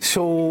Spursy.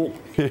 So,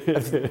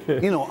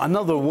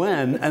 another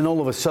win, and all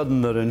of a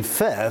sudden they're in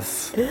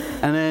 5th.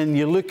 And then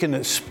you're looking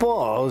at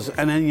Spurs,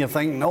 and then you're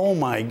thinking, oh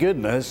my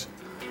goodness.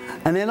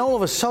 And then all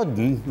of a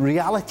sudden,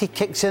 reality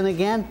kicks in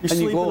again. You're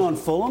sleeping on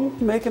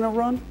Fulham making a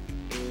run?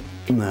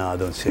 No, I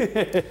don't see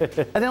it.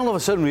 And then all of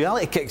a sudden,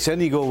 reality kicks in.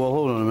 You go, well,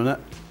 hold on a minute.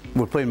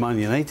 We're playing Man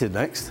United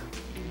next.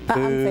 At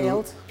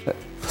Anfield.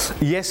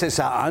 Yes, it's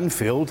at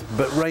Anfield.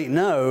 But right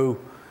now,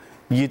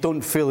 you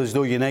don't feel as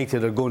though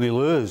United are going to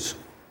lose.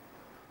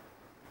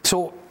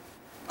 So,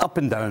 up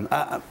and down.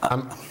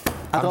 I'm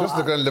just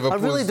looking at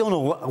Liverpool's... I really don't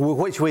know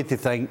which way to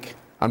think.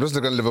 I'm just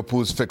looking at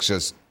Liverpool's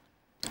fixtures.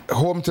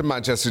 Home to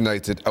Manchester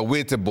United,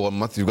 away to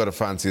Bournemouth, you've got to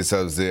fancy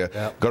yourselves there.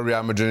 Yep. Got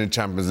Real Madrid in the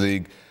Champions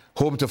League.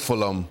 Home to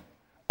Fulham,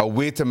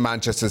 away to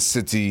Manchester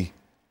City,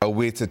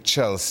 away to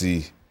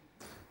Chelsea,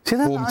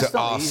 home to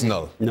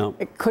Arsenal. Easy. No,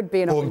 it could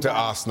be an home to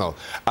Arsenal.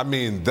 I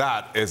mean,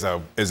 that is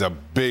a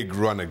big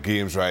run of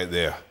games right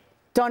there.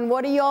 Don,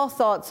 what are your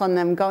thoughts on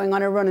them going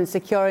on a run and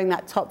securing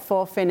that top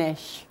 4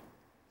 finish?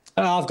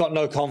 I've got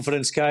no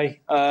confidence, Kay.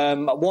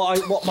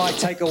 What my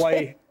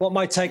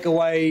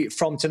takeaway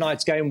from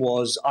tonight's game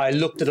was I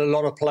looked at a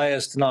lot of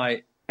players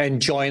tonight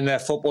enjoying their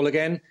football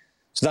again.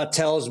 So that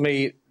tells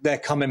me they're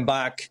coming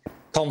back.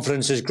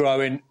 Confidence is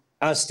growing.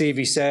 As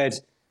Stevie said,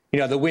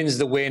 the win's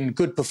the win.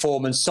 Good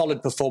performance,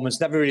 solid performance.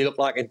 Never really looked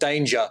like a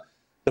danger.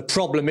 The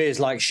problem is,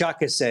 like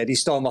Shaka said, he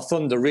stole my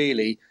thunder,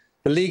 really.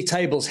 The league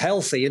table's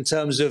healthy in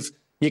terms of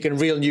you can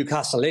reel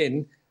Newcastle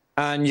in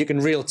and you can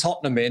reel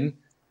Tottenham in.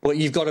 But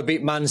you've got to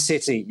beat Man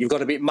City. You've got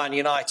to beat Man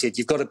United.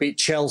 You've got to beat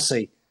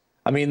Chelsea.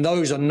 I mean,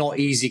 those are not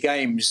easy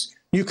games.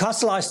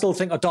 Newcastle, I still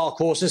think, are dark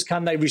horses.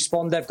 Can they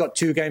respond? They've got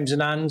 2 games in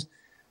hand.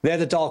 They're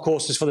the dark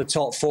horses for the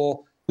top 4.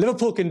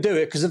 Liverpool can do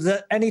it because if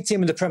there's any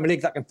team in the Premier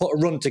League that can put a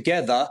run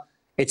together,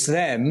 it's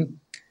them.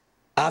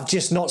 I've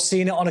just not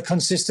seen it on a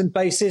consistent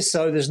basis,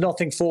 so there's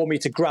nothing for me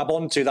to grab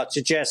onto that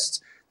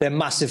suggests they're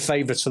massive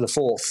favourites for the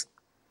 4th.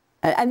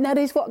 And that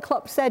is what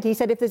Klopp said. He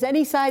said, if there's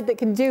any side that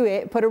can do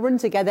it, put a run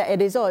together,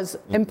 it is us.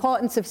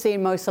 Importance of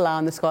seeing Mo Salah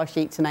on the score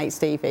sheet tonight,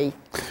 Stevie.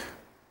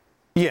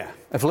 Yeah,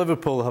 if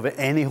Liverpool have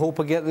any hope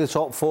of getting to the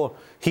top 4,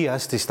 he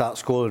has to start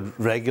scoring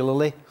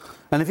regularly.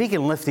 And if he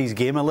can lift his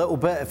game a little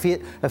bit,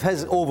 if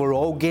his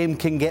overall game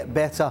can get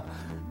better,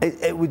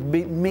 it would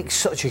make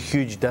such a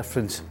huge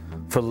difference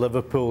for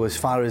Liverpool as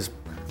far as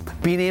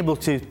being able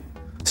to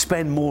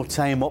spend more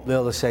time up the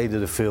other side of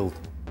the field.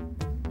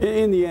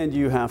 In the end,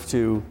 you have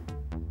to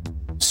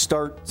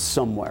start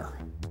somewhere,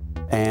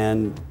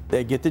 and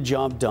they get the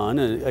job done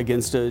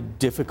against a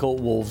difficult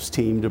Wolves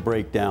team to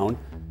break down.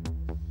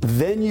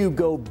 Then you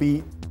go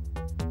beat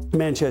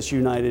Manchester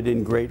United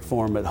in great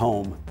form at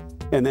home,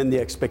 and then the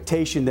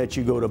expectation that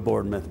you go to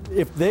Bournemouth.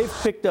 If they've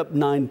picked up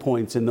 9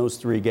 points in those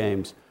 3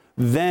 games,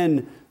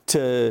 then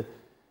to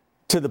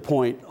the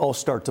point, I'll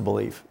start to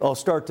believe. I'll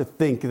start to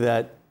think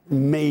that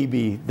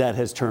maybe that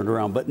has turned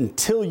around. But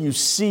until you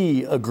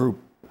see a group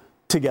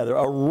together,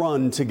 a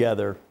run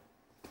together,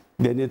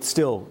 then it's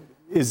still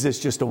is this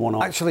just a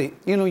one-off? Actually,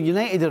 you know,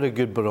 United are a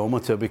good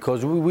barometer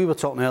because we were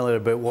talking earlier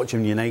about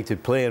watching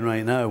United playing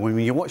right now. When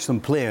you watch them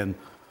playing,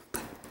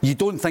 you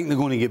don't think they're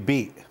going to get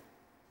beat.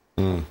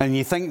 And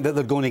you think that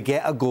they're going to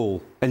get a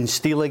goal and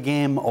steal a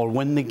game or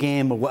win the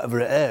game or whatever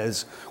it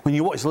is. When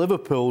you watch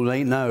Liverpool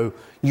right now,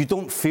 you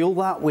don't feel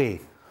that way.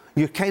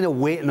 You're kind of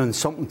waiting on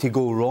something to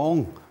go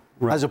wrong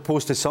as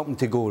opposed to something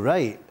to go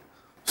right.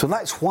 So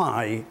that's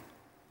why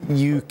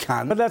you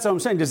can't. But that's what I'm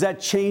saying. Does that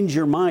change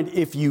your mind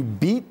if you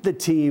beat the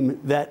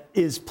team that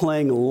is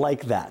playing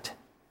like that?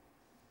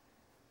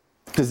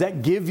 Does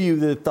that give you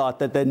the thought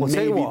that then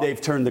maybe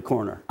they've turned the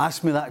corner?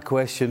 Ask me that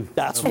question.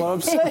 That's what I'm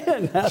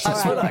saying.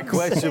 Ask me that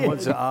question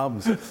once it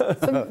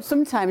happens.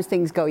 Sometimes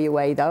things go your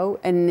way,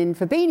 though. And in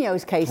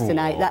Fabinho's case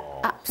tonight, that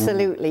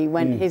absolutely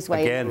went his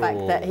way. Again. The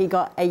fact that he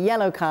got a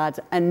yellow card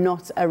and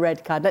not a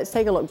red card. Let's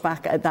take a look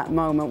back at that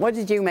moment. What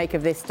did you make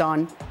of this,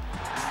 Don?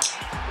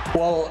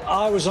 Well,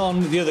 I was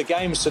on the other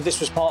game, so this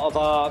was part of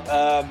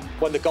our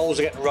when the goals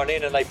are getting run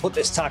in and they put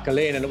this tackle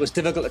in, and it was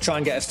difficult to try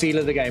and get a feel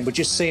of the game. But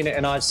just seeing it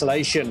in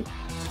isolation,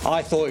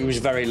 I thought he was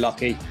very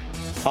lucky.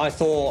 I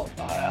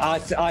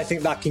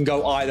think that can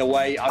go either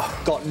way.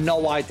 I've got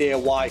no idea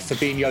why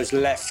Fabinho's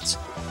left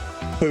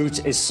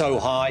boot is so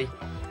high.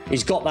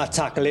 He's got that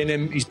tackle in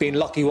him. He's been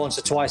lucky once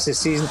or twice this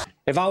season.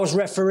 If I was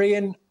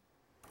refereeing,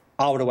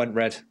 I would have went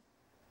red.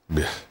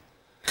 Yeah.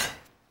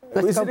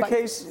 Is it a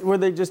case where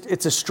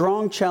it's a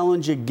strong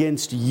challenge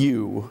against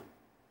you,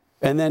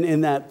 and then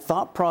in that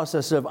thought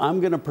process of I'm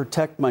going to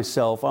protect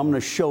myself, I'm going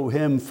to show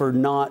him for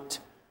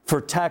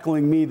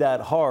tackling me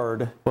that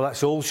hard? Well,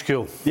 that's old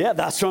school. Yeah,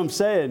 that's what I'm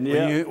saying.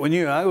 Yeah. When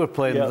you and I were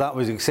playing, that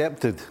was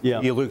accepted.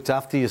 Yeah. You looked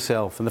after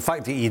yourself, and the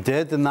fact that you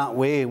did in that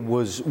way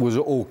was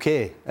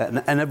okay,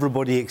 and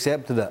everybody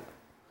accepted it.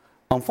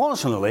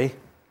 Unfortunately,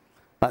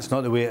 that's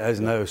not the way it is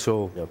now.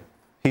 So.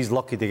 He's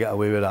lucky to get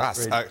away with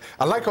that.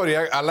 I like how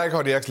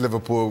the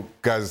ex-Liverpool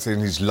guys are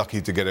saying he's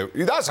lucky to get it.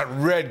 That's a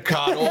red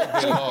card all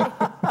day long.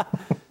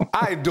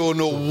 I don't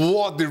know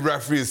what the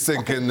referee is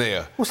thinking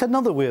there. What's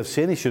another way of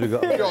saying he should have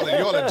got it?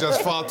 Y'all are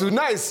just far too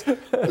nice.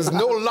 There's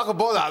no luck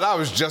about that. That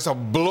was just a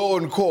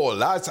blown call.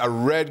 That's a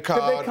red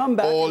card all day, Could they come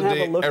back and have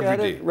a look at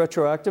it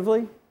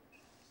retroactively?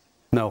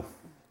 No.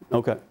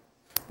 Okay.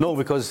 No,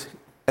 because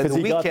at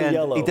the weekend,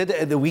 he did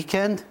it at the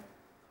weekend.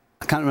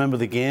 I can't remember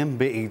the game,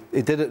 but he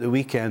did it the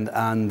weekend,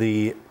 and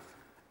the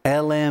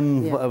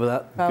LM, whatever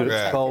that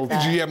it's called.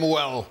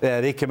 GMOL.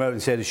 Yeah, they came out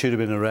and said it should have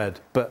been a red,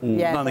 but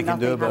nothing can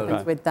do about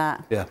it. With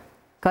that. Yeah.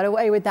 Got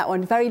away with that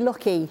one. Very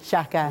lucky,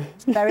 Shaka.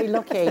 Very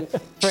lucky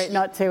for it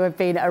not to have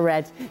been a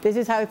red. This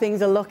is how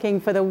things are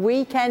looking for the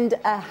weekend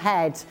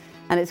ahead.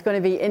 And it's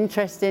going to be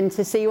interesting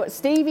to see what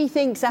Stevie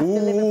thinks after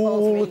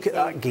Liverpool's look at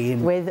that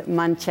game with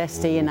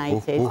Manchester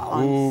United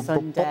on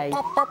Sunday.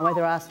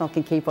 Whether Arsenal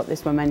can keep up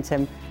this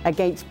momentum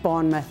against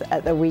Bournemouth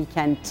at the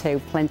weekend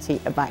too.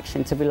 Plenty of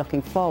action to be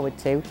looking forward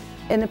to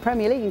in the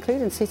Premier League,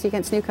 including City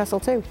against Newcastle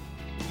too.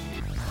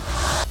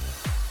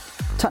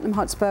 Tottenham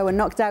Hotspur were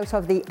knocked out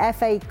of the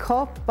FA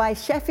Cup by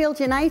Sheffield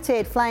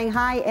United, flying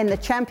high in the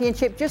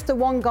Championship. Just the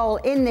one goal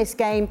in this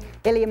game,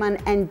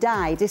 Iliman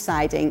Ndiaye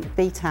deciding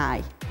the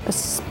tie. Are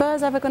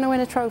Spurs ever going to win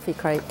a trophy,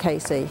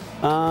 Casey?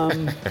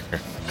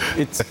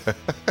 It's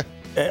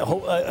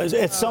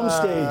at some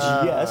stage,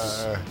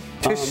 yes.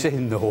 Just say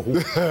no.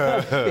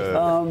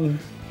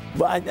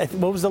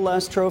 What was the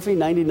last trophy?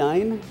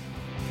 99?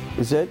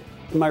 Is it?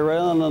 Am I right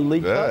on the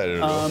league? Yeah, I don't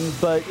know.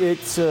 But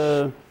it's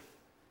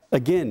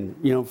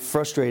again,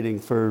 frustrating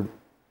for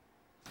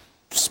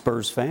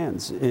Spurs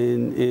fans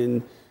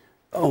in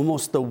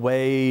almost the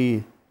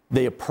way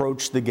they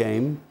approach the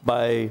game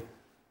by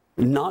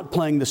not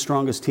playing the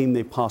strongest team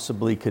they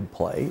possibly could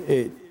play.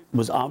 It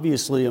was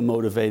obviously a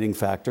motivating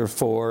factor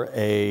for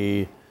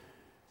a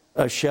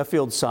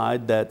Sheffield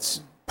side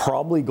that's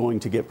probably going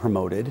to get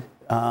promoted.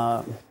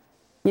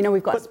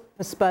 We've got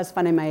a Spurs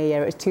fan in my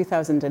ear. It's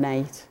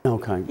 2008.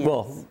 Okay. Yes.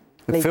 Well,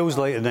 it feels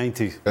like the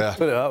 90s. Yeah.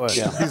 Put it that way.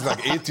 Yeah. He's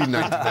like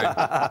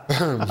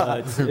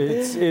 1899.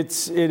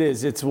 It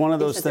is. It's one of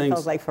those things. It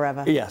feels like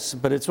forever. Yes,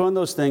 but it's one of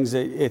those things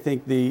that I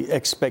think the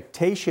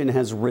expectation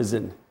has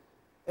risen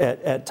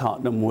at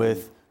Tottenham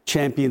with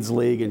Champions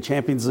League and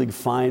Champions League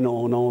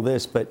final and all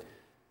this, but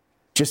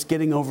just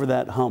getting over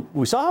that hump.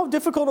 We saw how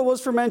difficult it was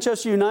for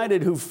Manchester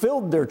United, who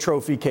filled their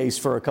trophy case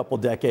for a couple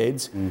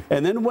decades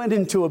and then went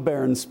into a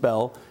barren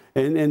spell,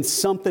 and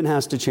something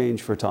has to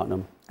change for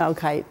Tottenham.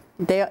 Okay.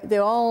 They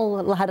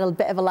all had a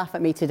bit of a laugh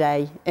at me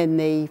today in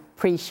the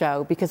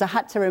pre-show because I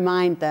had to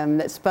remind them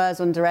that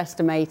Spurs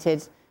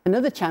underestimated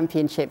another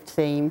Championship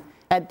team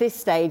at this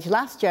stage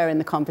last year in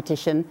the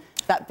competition,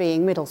 that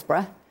being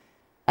Middlesbrough.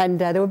 And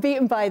they were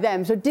beaten by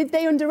them. So did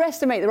they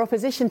underestimate their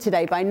opposition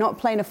today by not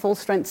playing a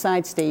full-strength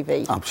side,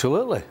 Stevie?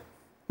 Absolutely.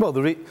 Well,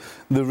 the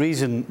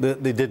reason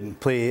that they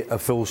didn't play a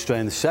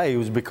full-strength side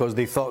was because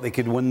they thought they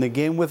could win the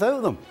game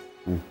without them.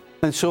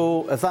 And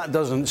so if that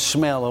doesn't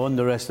smell of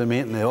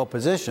underestimating the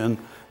opposition,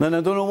 then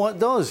I don't know what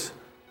does.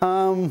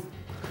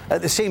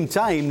 At the same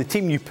time, the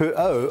team you put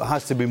out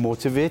has to be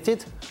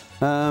motivated.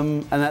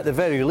 And at the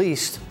very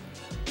least,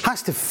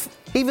 has to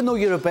even though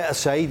you're a better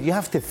side, you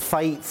have to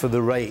fight for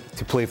the right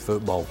to play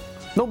football.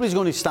 Nobody's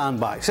going to stand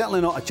back.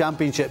 Certainly not a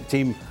championship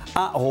team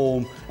at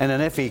home in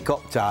an FA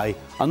Cup tie.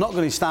 I'm not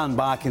going to stand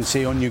back and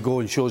say on you go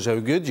and shows how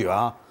good you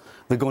are.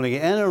 They're going to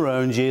get in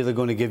around you. They're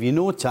going to give you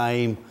no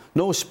time,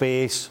 no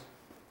space,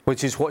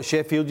 which is what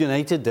Sheffield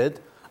United did.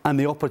 And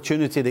the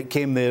opportunity that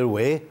came their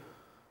way,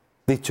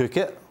 they took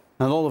it.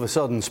 And all of a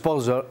sudden,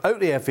 Spurs are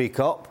out the FA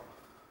Cup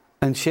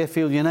and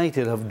Sheffield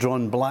United have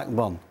drawn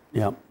Blackburn.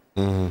 Yep.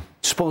 Mm-hmm.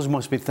 Spurs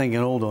must be thinking,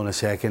 hold on a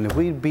second, if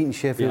we'd beaten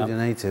Sheffield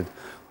United,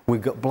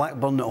 we've got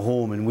Blackburn at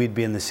home and we'd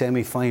be in the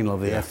semi-final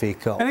of the FA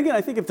Cup. And again,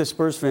 I think if the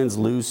Spurs fans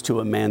lose to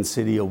a Man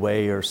City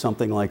away or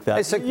something like that,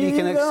 it's like you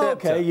can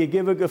accept it. You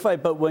give a good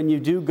fight. But when you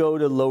do go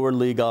to lower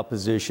league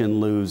opposition,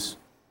 lose,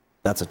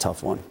 that's a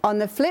tough one. On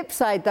the flip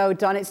side, though,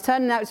 Don, it's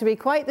turning out to be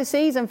quite the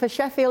season for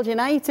Sheffield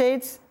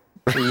United.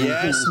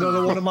 Yes,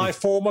 another one of my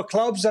former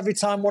clubs. Every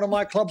time one of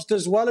my clubs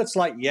does well, it's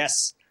like,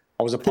 yes,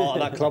 I was a part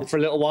of that club for a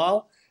little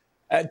while.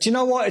 Do you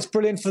know what? It's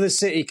brilliant for the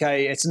city,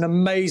 Kay. It's an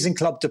amazing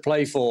club to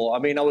play for. I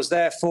mean, I was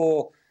there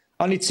for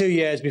only 2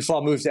 years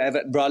before I moved to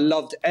Everton, but I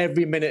loved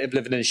every minute of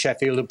living in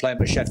Sheffield and playing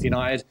for Sheffield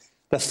United.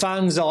 The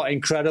fans are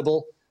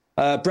incredible.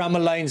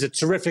 Bramall Lane's a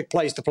terrific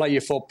place to play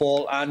your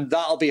football, and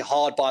that'll be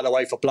hard, by the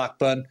way, for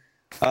Blackburn.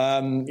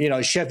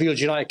 Sheffield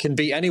United can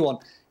beat anyone.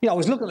 I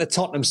was looking at the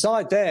Tottenham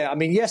side there. I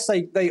mean, yes,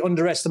 they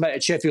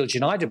underestimated Sheffield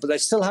United, but they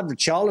still had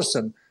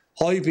Richarlison,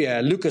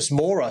 Højbjerg, Lucas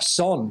Moura,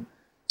 Son.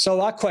 So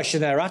I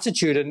question their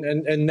attitude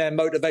and their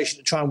motivation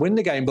to try and win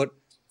the game. But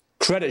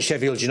credit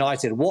Sheffield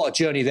United. What a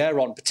journey they're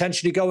on,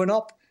 potentially going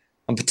up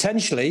and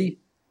potentially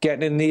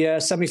getting in the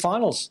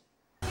semi-finals.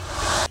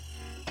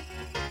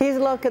 Here's a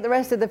look at the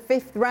rest of the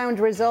fifth round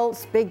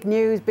results. Big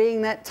news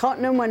being that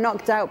Tottenham were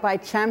knocked out by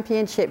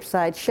Championship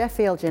side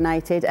Sheffield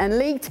United and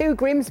League Two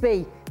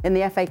Grimsby in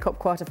the FA Cup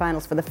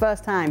quarter-finals for the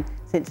first time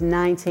since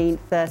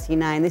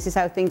 1939. This is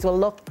how things will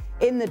look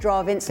in the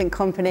draw. Vincent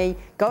Kompany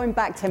going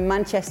back to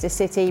Manchester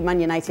City.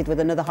 Man United with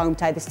another home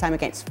tie, this time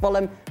against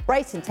Fulham.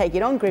 Brighton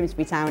taking on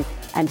Grimsby Town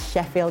and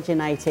Sheffield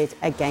United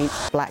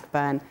against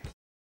Blackburn.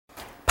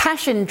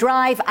 Passion,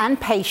 drive and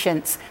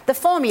patience. The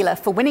formula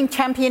for winning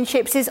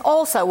championships is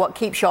also what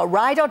keeps your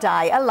ride or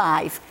die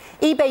alive.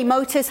 eBay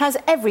Motors has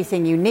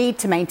everything you need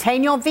to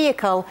maintain your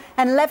vehicle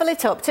and level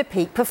it up to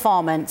peak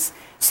performance.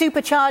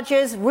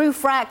 Superchargers,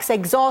 roof racks,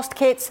 exhaust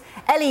kits,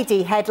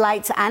 LED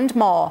headlights and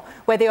more.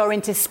 Whether you're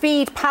into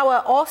speed,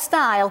 power or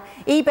style,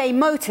 eBay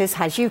Motors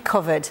has you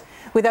covered.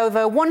 With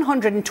over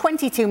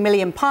 122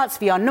 million parts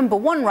for your number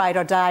one ride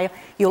or die,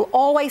 you'll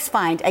always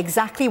find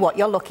exactly what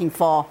you're looking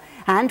for.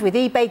 And with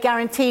eBay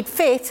Guaranteed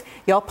Fit,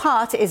 your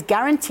part is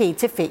guaranteed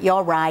to fit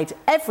your ride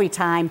every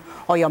time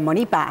or your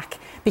money back.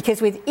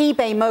 Because with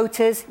eBay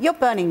Motors, you're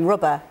burning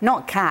rubber,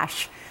 not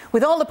cash.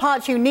 With all the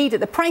parts you need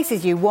at the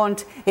prices you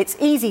want, it's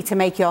easy to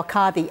make your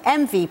car the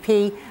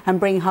MVP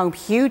and bring home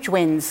huge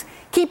wins.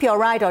 Keep your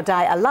ride or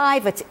die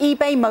alive at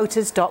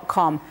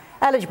ebaymotors.com.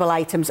 Eligible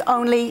items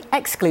only,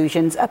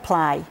 exclusions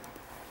apply.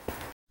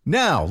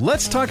 Now,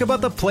 let's talk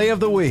about the play of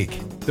the week.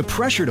 The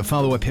pressure to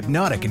follow up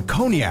Hypnotic and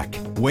Cognac,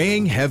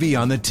 weighing heavy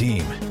on the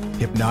team.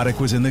 Hypnotic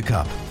was in the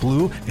cup,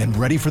 blue, and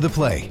ready for the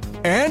play.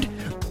 And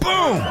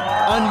boom!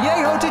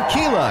 Añejo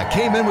Tequila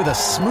came in with a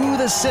smooth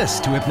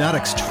assist to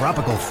Hypnotic's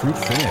tropical fruit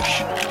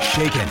finish.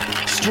 Shaken,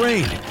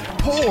 strained,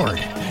 poured.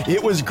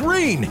 It was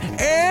green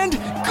and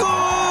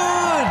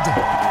good!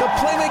 The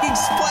playmaking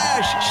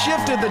splash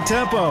shifted the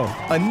tempo.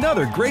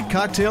 Another great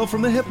cocktail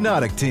from the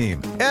Hypnotic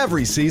team.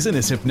 Every season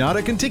is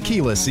Hypnotic and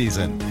Tequila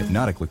season.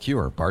 Hypnotic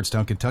Liqueur,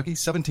 Bardstown, Kentucky,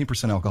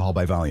 17% alcohol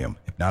by volume.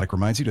 Hypnotic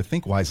reminds you to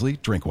think wisely,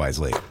 drink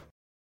wisely.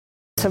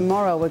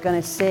 Tomorrow we're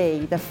going to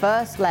see the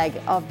first leg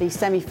of the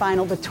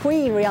semi-final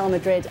between Real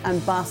Madrid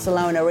and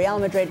Barcelona. Real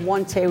Madrid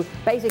want to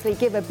basically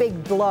give a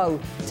big blow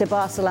to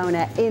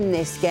Barcelona in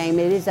this game.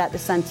 It is at the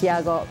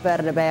Santiago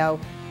Bernabeu.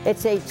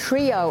 It's a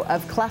trio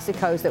of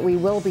Clásicos that we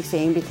will be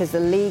seeing because the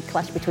league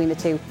clash between the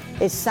two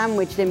is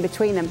sandwiched in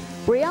between them.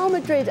 Real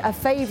Madrid are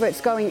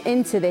favourites going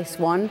into this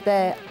one.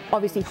 They're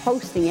obviously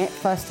hosting it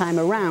first time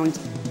around.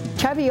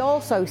 Xavi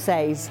also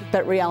says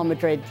that Real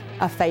Madrid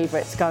are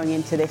favourites going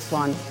into this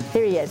one.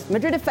 Here he is.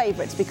 Madrid are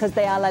favourites because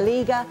they are La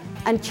Liga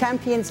and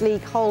Champions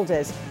League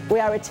holders. We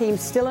are a team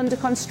still under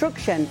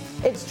construction.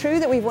 It's true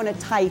that we've won a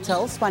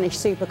title, Spanish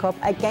Super Cup,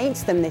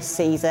 against them this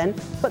season,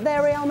 but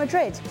they're Real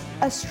Madrid,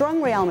 a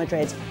strong Real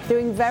Madrid,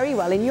 doing very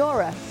well in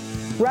Europe.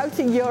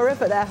 Routing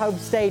Europe at their home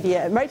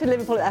stadium, routing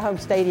Liverpool at their home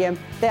stadium,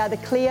 they are the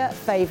clear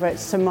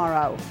favourites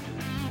tomorrow.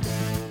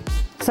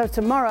 So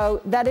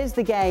tomorrow, that is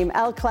the game,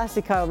 El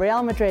Clásico,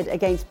 Real Madrid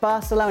against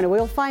Barcelona.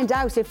 We'll find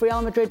out if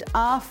Real Madrid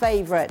are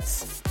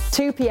favourites.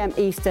 2 p.m.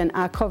 Eastern,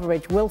 our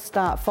coverage will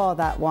start for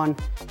that one.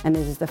 And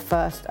this is the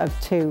first of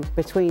two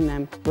between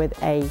them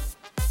with a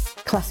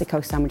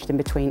Clásico sandwiched in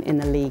between in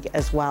the league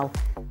as well.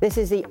 This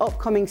is the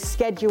upcoming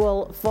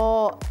schedule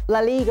for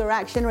La Liga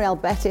action. Real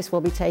Betis will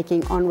be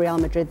taking on Real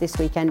Madrid this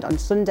weekend on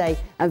Sunday.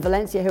 And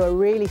Valencia, who are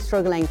really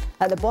struggling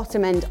at the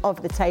bottom end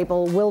of the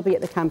table, will be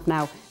at the Camp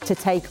Nou to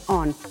take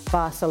on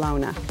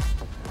Barcelona.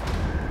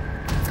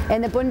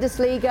 In the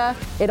Bundesliga,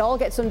 it all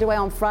gets underway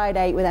on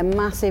Friday with a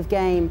massive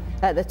game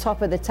at the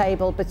top of the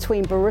table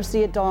between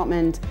Borussia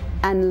Dortmund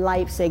and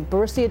Leipzig.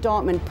 Borussia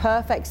Dortmund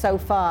perfect so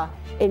far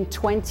in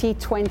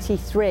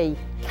 2023.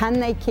 Can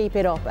they keep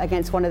it up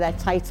against one of their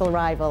title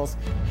rivals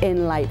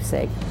in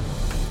Leipzig?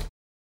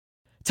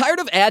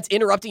 Tired of ads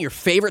interrupting your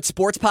favorite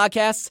sports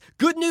podcasts?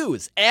 Good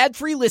news!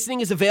 Ad-free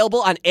listening is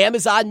available on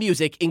Amazon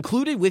Music,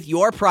 included with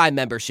your Prime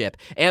membership.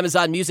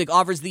 Amazon Music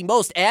offers the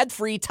most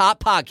ad-free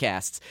top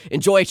podcasts.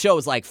 Enjoy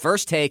shows like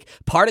First Take,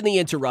 Pardon the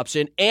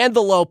Interruption, and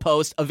The Low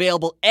Post,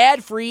 available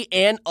ad-free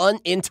and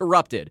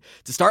uninterrupted.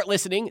 To start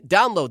listening,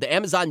 download the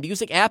Amazon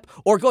Music app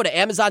or go to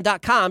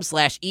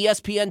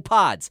amazon.com/ESPN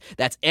Pods.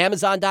 That's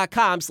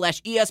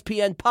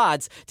amazon.com/ESPN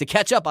Pods to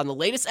catch up on the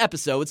latest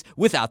episodes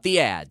without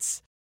the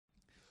ads.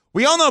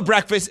 We all know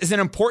breakfast is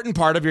an important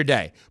part of your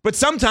day, but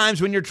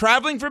sometimes when you're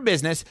traveling for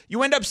business,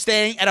 you end up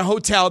staying at a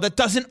hotel that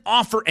doesn't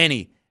offer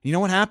any. You know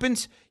what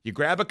happens? You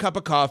grab a cup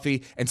of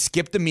coffee and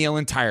skip the meal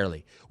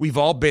entirely. We've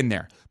all been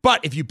there.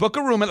 But if you book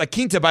a room at La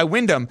Quinta by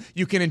Wyndham,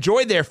 you can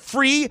enjoy their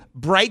free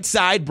Bright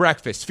Side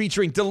breakfast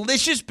featuring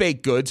delicious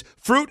baked goods,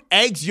 fruit,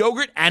 eggs,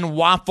 yogurt, and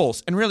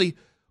waffles. And really,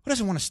 who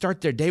doesn't want to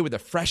start their day with a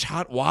fresh,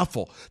 hot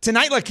waffle?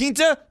 Tonight, La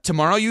Quinta,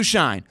 tomorrow you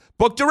shine.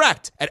 Book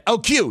direct at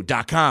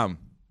lq.com.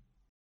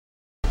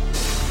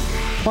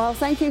 Well,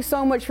 thank you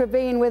so much for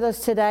being with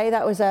us today.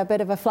 That was a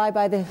bit of a fly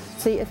by the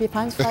seat of your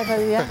pants. Fly by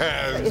the,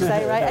 yeah, what you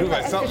say, right?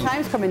 Extra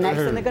time's coming next,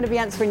 and they're going to be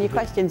answering your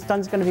questions.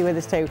 Don's going to be with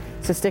us too,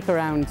 so stick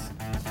around.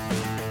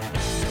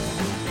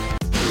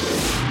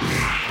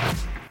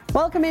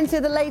 Welcome into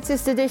the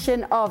latest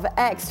edition of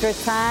Extra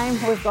Time.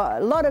 We've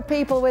got a lot of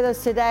people with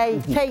us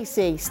today.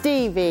 Casey,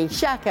 Stevie,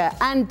 Shaka,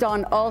 and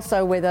Don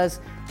also with us.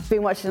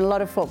 Been watching a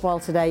lot of football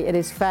today, it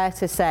is fair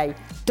to say.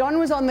 Don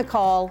was on the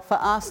call for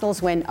Arsenal's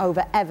win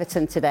over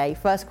Everton today.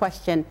 First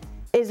question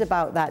is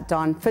about that,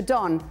 Don. For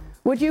Don,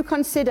 would you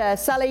consider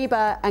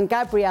Saliba and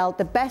Gabriel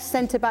the best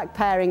centre-back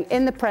pairing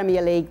in the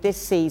Premier League this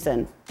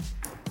season?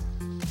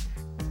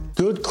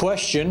 Good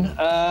question.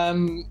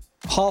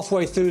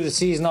 Halfway through the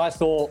season, I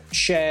thought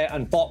Cher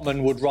and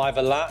Botman would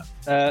rival that.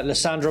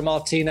 Lissandro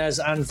Martinez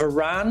and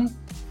Varane.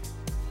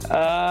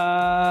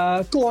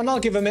 Go on, I'll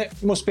give him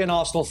it. Must be an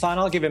Arsenal fan.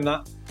 I'll give him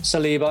that.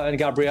 Saliba and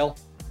Gabriel.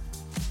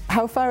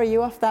 How far are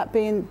you off that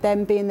being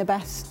the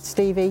best,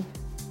 Stevie?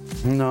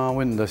 No, I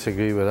wouldn't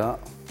disagree with that.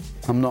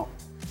 I'm not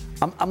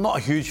a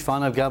huge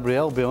fan of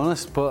Gabriel, to be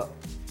honest, but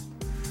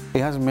he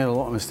hasn't made a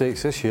lot of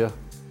mistakes this year.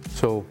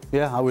 So,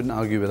 yeah, I wouldn't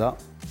argue with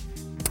that.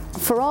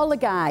 For all the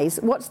guys,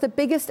 what's the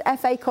biggest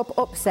FA Cup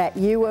upset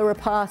you were a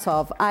part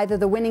of, either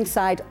the winning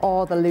side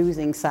or the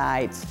losing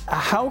side?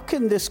 How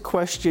can this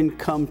question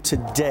come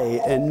today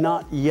and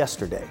not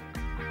yesterday?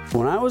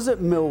 When I was at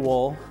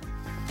Millwall,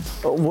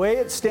 away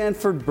at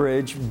Stamford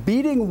Bridge,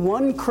 beating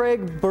one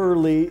Craig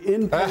Burley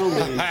in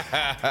penalties.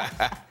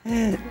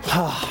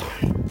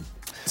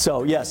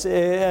 So, yes,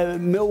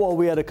 Millwall,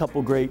 we had a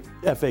couple great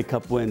FA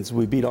Cup wins.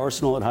 We beat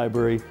Arsenal at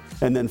Highbury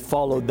and then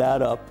followed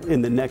that up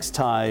in the next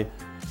tie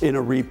in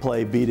a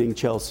replay, beating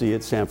Chelsea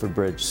at Stamford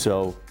Bridge.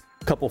 So,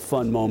 a couple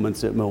fun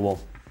moments at Millwall.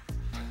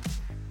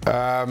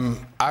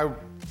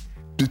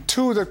 The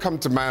two that come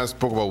to mind, I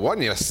spoke about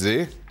one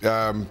yesterday.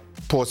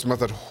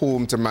 Portsmouth at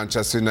home to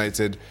Manchester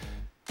United.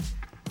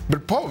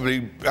 But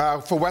probably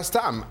for West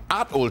Ham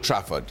at Old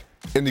Trafford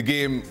in the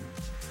game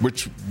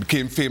which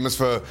became famous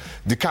for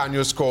Di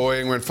Canio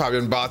scoring when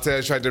Fabian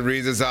Barthez tried to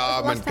raise his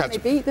arm and catch. They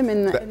beat them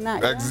in that.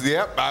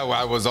 Yeah. Yep,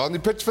 I was on the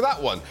pitch for that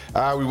one.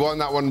 We won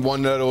that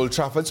one at Old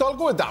Trafford, so I'll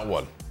go with that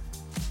one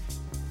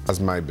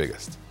as my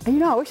biggest. You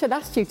know, I wish I'd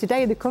asked you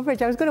today in the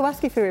coverage. I was going to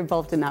ask if you were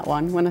involved in that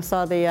one when I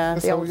saw the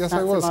yes, I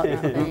was.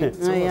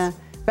 Yeah.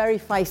 Very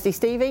feisty,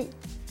 Stevie.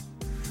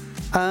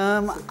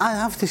 I'd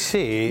have to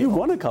say... You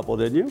won a couple,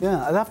 didn't you?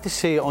 Yeah, I'd have to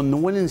say on the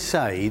winning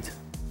side,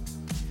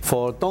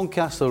 for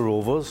Doncaster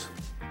Rovers,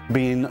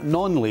 being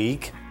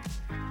non-league,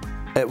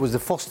 it was the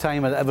first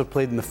time I'd ever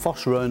played in the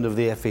first round of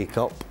the FA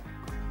Cup.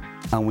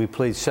 And we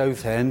played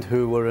Southend,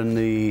 who were in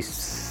the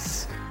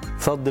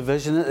third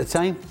division at the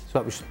time. So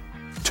that was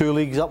 2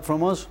 leagues up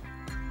from us.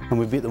 And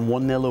we beat them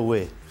 1-0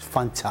 away.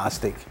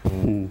 Fantastic.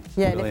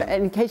 Yeah,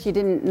 and in case you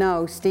didn't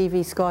know,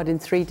 Stevie scored in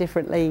 3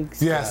 different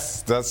leagues.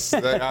 Yes, that's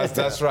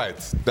right.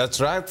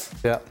 That's right.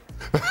 Yeah.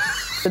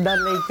 The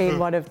non-league being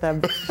one of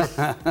them.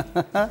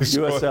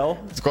 USL.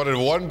 Scored in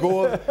 1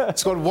 goal.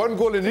 Scored 1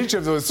 goal in each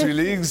of those 3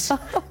 leagues.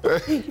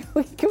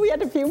 Can we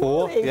add a few 4,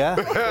 more leagues? yeah.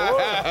 4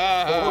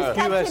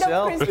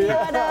 USL.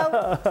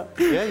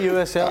 Yeah,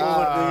 USL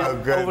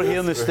over here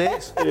in the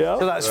States. Yeah.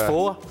 So that's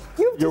 4.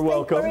 You're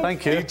welcome.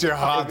 Thank you. Eat your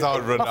heart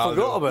out, Ronaldo. I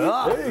forgot about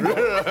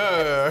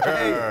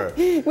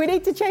that. We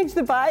need to change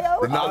the bio.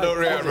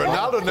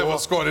 Ronaldo never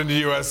scored in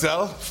the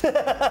USL.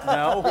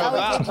 No.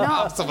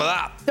 Some of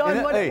that. Don,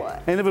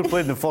 He never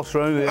played in the first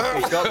round of the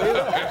FA Cup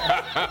either.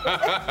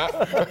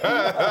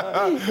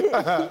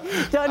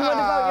 Don, what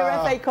about your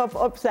FA Cup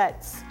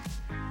upsets?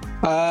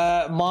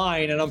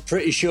 Mine, and I'm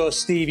pretty sure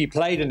Stevie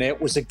played in it,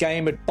 was a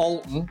game at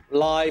Bolton,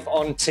 live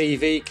on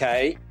TV,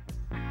 Kay,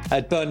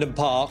 at Burnham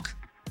Park.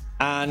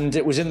 and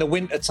it was in the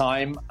winter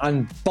time,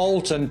 and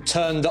Bolton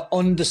turned the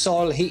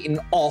undersoil heating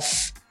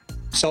off.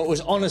 So it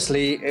was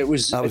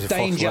a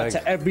danger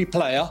to every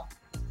player.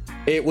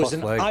 It was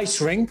an ice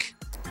rink,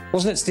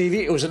 wasn't it,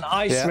 Stevie? It was an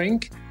ice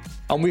rink,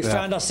 and we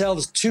found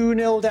ourselves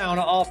 2-0 down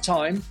at half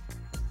time.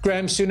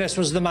 Graham Souness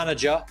was the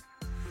manager.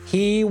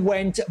 He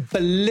went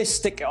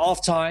ballistic at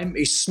half time.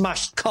 He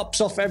smashed cups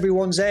off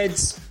everyone's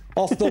heads,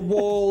 off the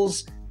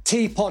walls,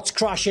 teapots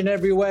crashing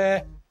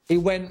everywhere. He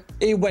went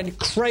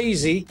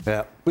crazy.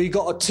 Yeah. We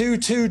got a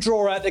 2-2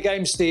 draw out the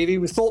game, Stevie.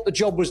 We thought the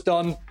job was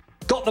done.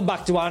 Got them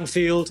back to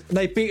Anfield, and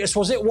they beat us.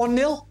 Was it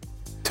 1-0?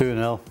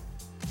 2-0.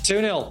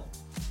 2-0.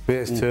 Beat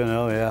us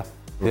 2-0. Yeah.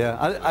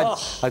 Yeah.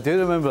 I do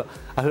remember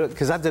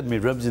because I did my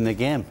ribs in the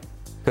game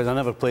because I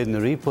never played in the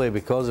replay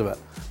because of it.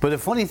 But the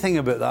funny thing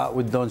about that,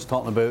 when Don's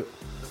talking about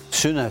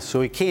Souness, so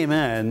he came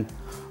in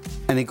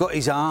and he got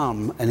his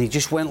arm and he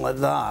just went like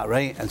that,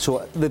 right? And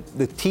so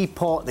the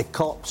teapot, the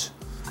cups,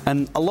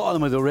 and a lot of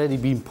them had already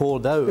been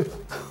poured out,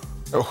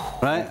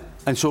 right?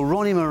 And so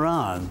Ronnie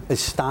Moran is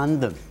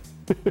standing.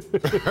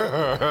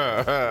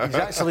 He's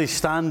actually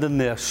standing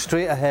there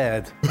straight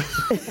ahead,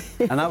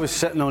 and I was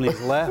sitting on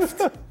his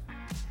left.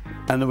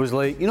 And there was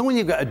like, you know when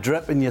you've got a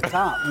drip in your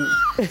tap?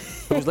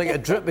 There was like a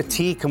drip of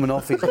tea coming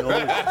off his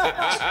nose.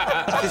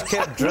 It just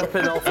kept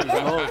dripping off his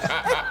nose.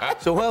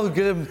 So while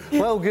Graham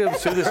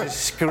Souness is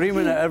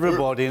screaming at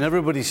everybody and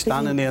everybody's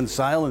standing there in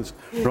silence,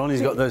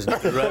 Ronnie's got this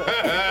drip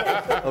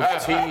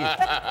of tea.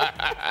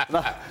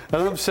 And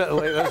I'm sitting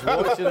like this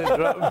watching it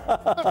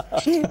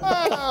drip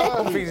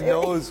off his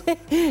nose.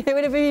 It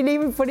would have been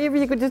even funnier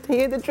if you could just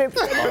hear the drip.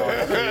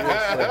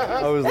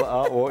 I was like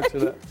that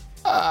watching it.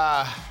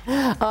 Oh,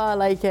 I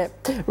like it.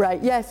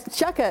 Right, yes,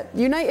 Shaka,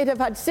 United have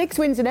had 6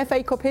 wins in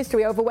FA Cup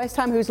history over West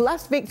Ham, whose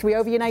last victory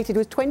over United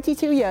was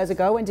 22 years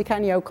ago when Di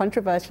Canio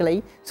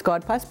controversially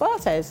scored past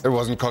Bartes. It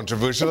wasn't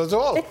controversial at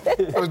all.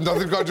 There was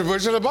nothing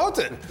controversial about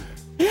it.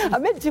 I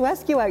meant to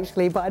ask you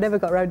actually, but I never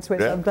got around to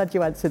it, so I'm glad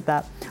you answered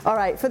that. All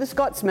right, for the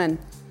Scotsman,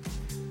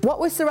 what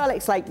was Sir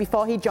Alex like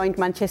before he joined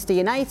Manchester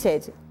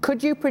United?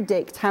 Could you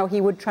predict how he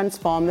would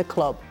transform the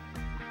club?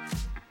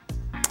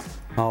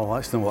 Oh,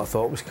 that's not what I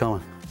thought was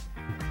coming.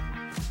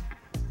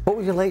 What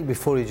was you like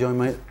before you joined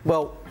my...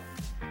 Well,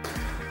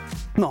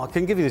 no, I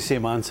can give you the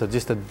same answer,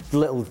 just a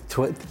little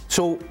twit.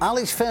 So,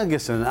 Alex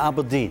Ferguson at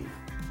Aberdeen,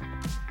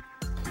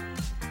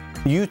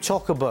 you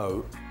talk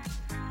about...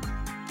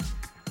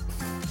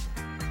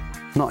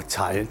 Not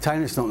a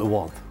tyrant's not the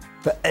word,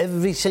 but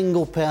every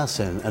single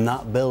person in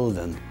that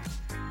building,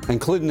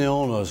 including the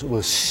owners,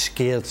 was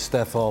scared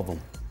stiff of him.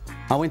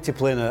 I went to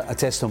play in a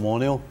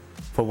testimonial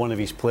for one of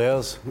his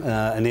players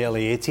in the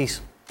early 80s.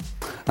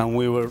 And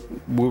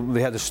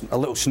they had a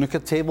little snooker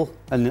table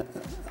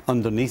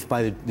underneath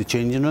by the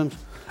changing rooms,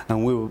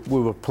 and we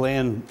were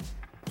playing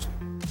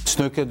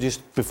snooker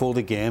just before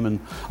the game, and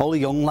all the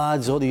young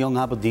lads, all the young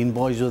Aberdeen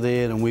boys were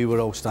there, and we were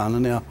all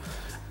standing there.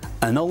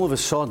 And all of a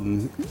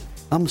sudden,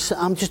 I'm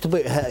just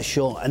about to hit a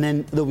shot, and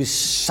then there was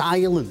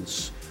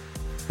silence,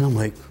 and I'm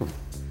like,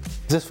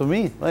 is this for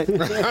me? Like, and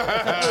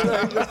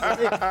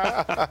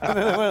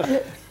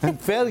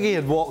Fergie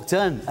had walked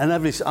in, and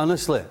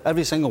honestly,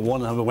 every single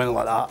one of them went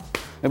like that.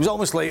 It was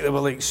almost like they were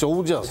like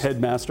soldiers.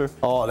 Headmaster.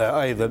 Oh,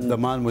 the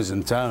man was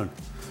in town.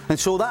 And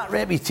so that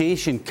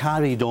reputation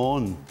carried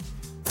on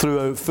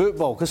throughout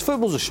football, because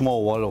football's a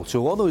small world,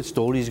 so all those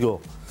stories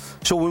go.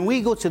 So when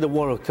we go to the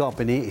World Cup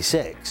in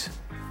 '86,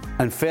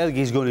 and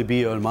Fergie's going to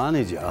be our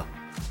manager,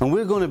 and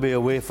we're going to be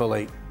away for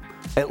like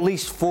at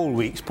least 4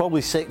 weeks,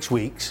 probably 6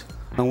 weeks,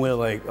 and we're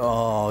like,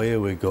 oh,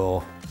 here we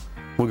go.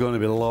 We're going to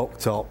be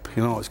locked up.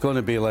 You know, it's going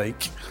to be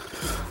like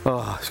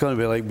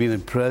being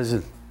in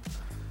prison.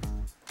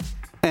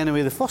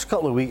 Anyway, the first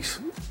couple of weeks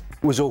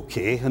was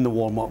okay in the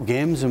warm-up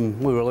games, and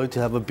we were allowed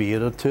to have a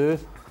beer or two.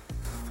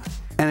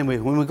 Anyway,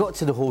 when we got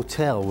to the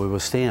hotel we were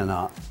staying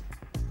at,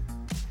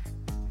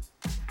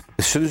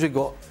 as soon as we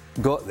got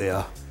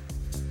there,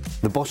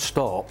 the bus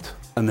stopped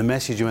and the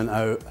message went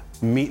out,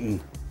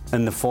 meeting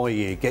in the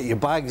foyer. Get your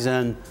bags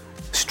in,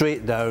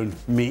 straight down,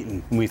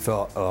 meeting. And we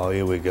thought, oh,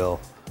 here we go.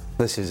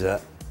 This is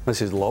it.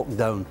 This is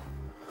lockdown.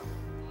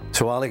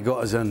 So Alec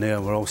got us in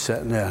there, we're all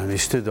sitting there, and he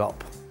stood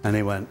up and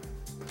he went,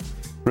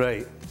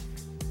 right,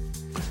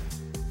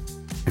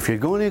 if you're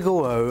going to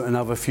go out and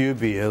have a few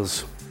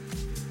beers,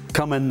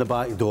 come in the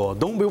back door.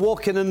 Don't be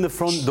walking in the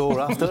front door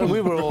after. And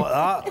we were all like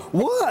that.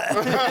 What?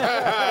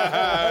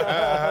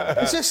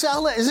 Is this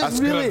Alex? Is this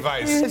really?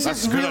 Is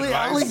this really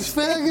Alex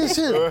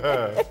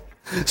Ferguson?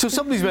 So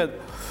somebody's went,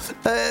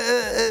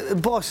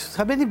 boss,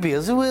 how many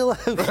beers are we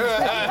allowed?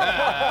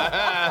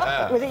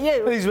 Was it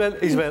you? And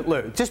he's went,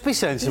 look, just be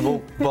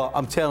sensible, but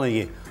I'm telling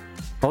you,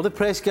 all the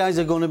press guys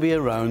are going to be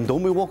around.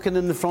 Don't be walking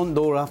in the front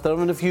door after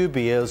having a few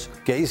beers.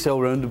 Get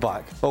yourself round the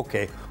back.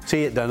 Okay,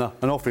 see you at dinner.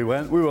 And off we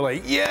went. We were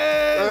like,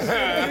 yes!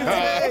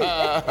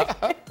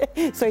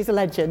 So he's a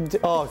legend.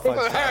 Oh,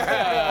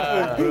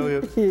 fantastic.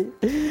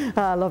 Brilliant.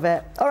 I love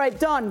it. All right,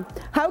 Don,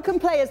 how can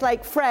players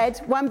like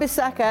Fred,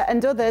 Wan-Bissaka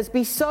and others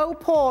be so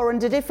poor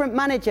under different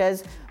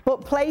managers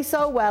but play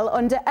so well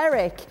under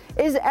Eric?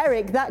 Is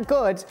Eric that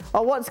good?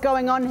 Or what's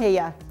going on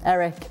here,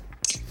 Eric?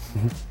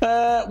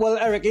 Well,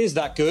 Eric is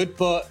that good,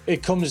 but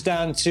it comes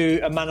down to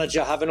a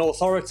manager having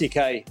authority,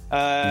 Kay.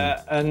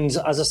 And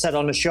as I said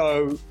on the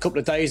show a couple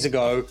of days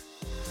ago,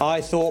 I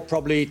thought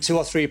probably 2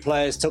 or 3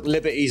 players took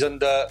liberties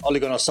under Ole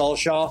Gunnar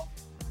Solskjaer.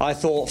 I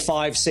thought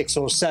 5, 6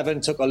 or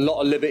 7 took a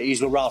lot of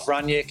liberties with Ralf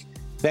Rangnick.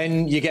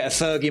 Then you get a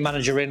Fergie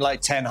manager in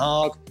like Ten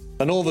Hag,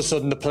 and all of a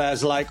sudden the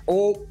players are like,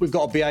 oh, we've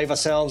got to behave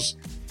ourselves.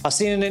 I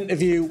seen an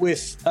interview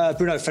with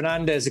Bruno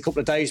Fernandes a couple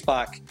of days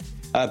back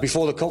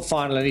before the cup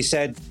final, and he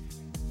said,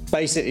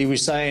 basically, he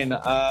was saying,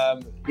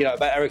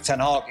 about Erik Ten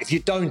Hag, if you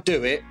don't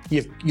do it,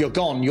 you're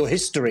gone, you're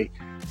history.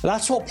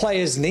 That's what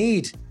players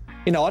need.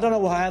 I don't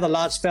know how the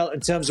lads felt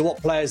in terms of what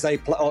players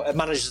or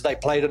managers they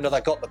played under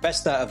that got the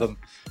best out of them.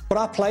 But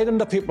I played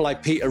under people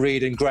like Peter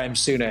Reid and Graham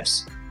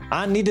Souness.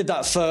 I needed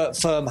that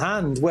firm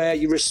hand where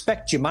you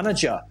respect your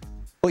manager,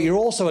 but you're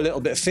also a little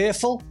bit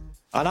fearful.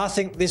 And I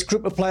think this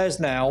group of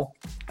players now,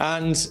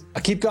 and I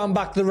keep going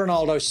back to the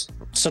Ronaldo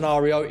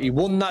scenario, he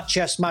won that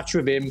chess match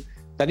with him.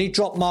 Then he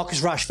dropped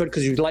Marcus Rashford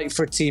because he was late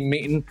for a team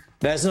meeting.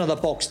 There's another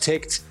box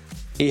ticked.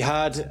 He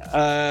had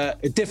a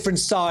different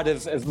side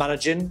of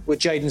managing with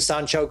Jadon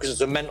Sancho because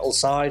it's a mental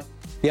side.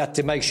 He had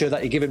to make sure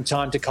that you give him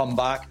time to come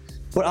back.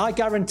 But I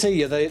guarantee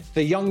you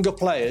the younger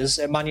players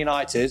at Man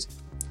United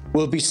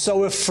will be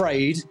so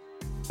afraid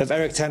of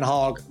Erik Ten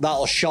Hag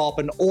that'll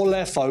sharpen all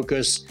their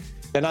focus.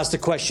 Then, as the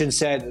question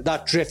said,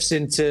 that drifts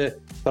into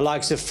the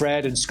likes of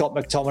Fred and Scott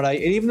McTominay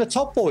and even the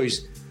top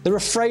boys. They're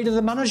afraid of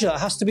the manager.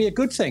 That has to be a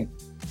good thing.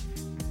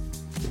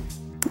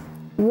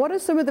 What are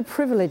some of the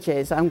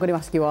privileges, I'm going to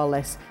ask you all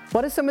this,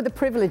 what are some of the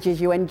privileges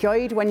you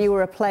enjoyed when you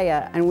were a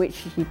player and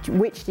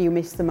which do you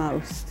miss the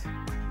most?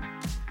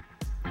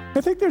 I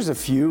think there's a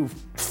few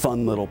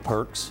fun little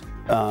perks.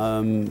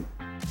 One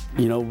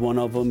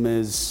of them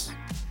is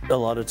a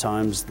lot of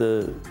times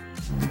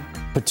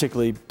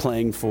particularly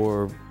playing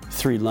for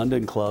 3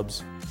 London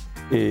clubs,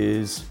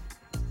 is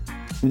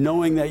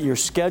knowing that your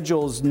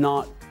schedule's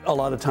not a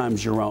lot of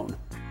times your own.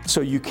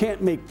 So you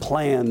can't make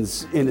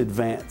plans in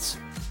advance.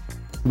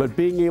 But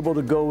being able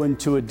to go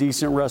into a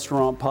decent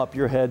restaurant, pop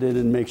your head in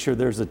and make sure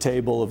there's a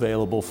table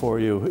available for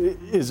you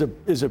is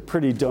a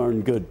pretty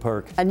darn good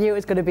perk. I knew it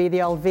was going to be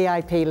the old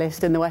VIP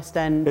list in the West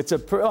End.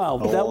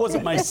 That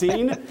wasn't my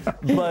scene,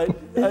 but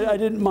I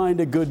didn't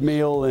mind a good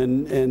meal,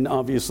 and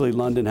obviously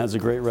London has a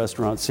great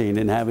restaurant scene,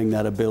 and having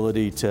that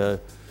ability to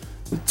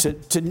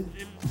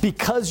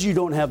because you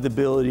don't have the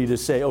ability to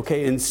say,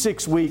 okay, in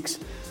 6 weeks,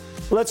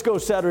 let's go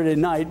Saturday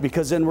night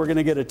because then we're going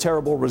to get a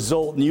terrible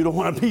result and you don't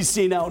want to be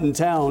seen out in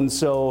town.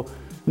 So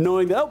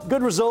knowing that,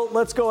 good result,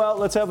 let's go out,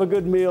 let's have a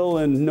good meal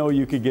and know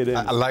you could get in.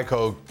 I like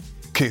how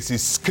Casey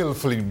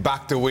skillfully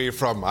backed away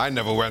from, I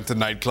never went to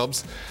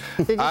nightclubs.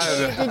 Did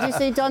you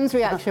see Don's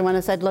reaction when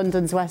I said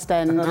London's West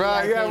End?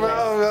 Right, yeah,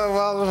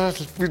 well,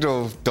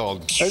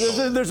 Don.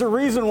 There's a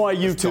reason why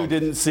you two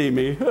didn't see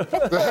me.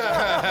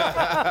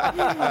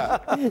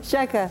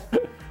 Shaka.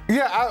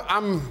 Yeah,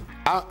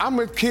 I'm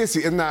with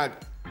Casey in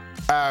that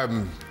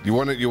you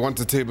want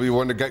the table, you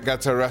want to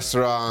get to a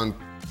restaurant,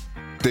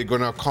 they're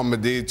going to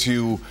accommodate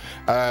you.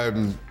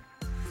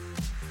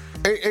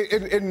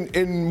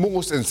 In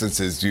most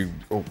instances,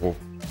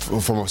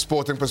 from a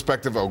sporting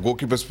perspective or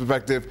goalkeeper's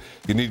perspective,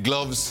 you need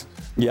gloves.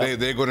 Yep.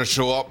 They're going to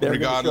show up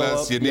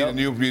regardless. You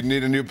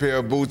need a new pair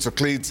of boots or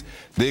cleats.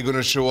 They're going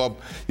to show up.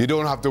 You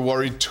don't have to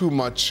worry too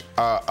much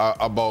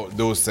about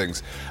those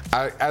things.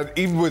 And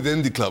even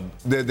within the club,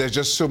 there's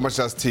just so much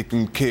that's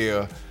taken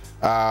care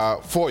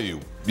for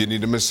you. You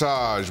need a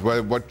massage,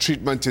 what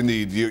treatment you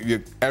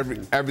need.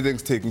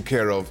 Everything's taken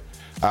care of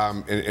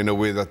in a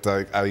way that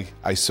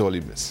I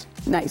sorely miss.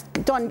 Nice.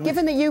 Don,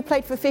 given that you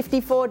played for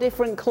 54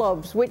 different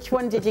clubs, which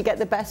one did you get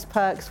the best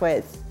perks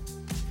with?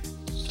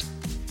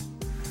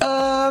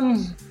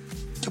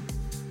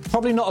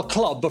 Probably not a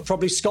club, but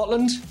probably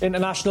Scotland,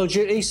 international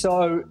duty.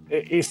 So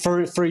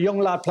for a young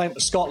lad playing for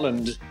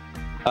Scotland,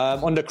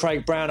 under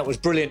Craig Brown, it was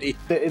brilliant.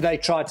 They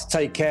tried to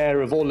take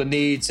care of all the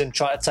needs and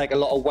try to take a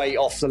lot of weight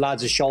off the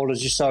lads'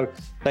 shoulders just so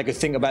they could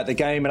think about the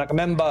game. And I can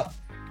remember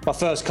my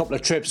first couple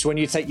of trips when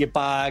you take your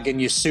bag and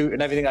your suit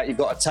and everything that you've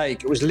got to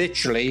take, it was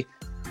literally,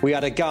 we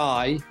had a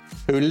guy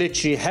who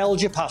literally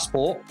held your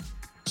passport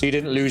so you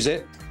didn't lose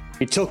it.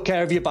 He took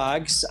care of your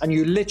bags and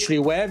you literally,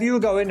 wherever you were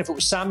going, if it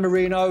was San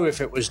Marino,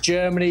 if it was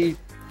Germany,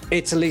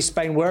 Italy,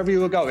 Spain, wherever you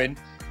were going,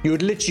 you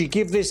would literally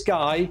give this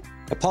guy,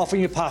 apart from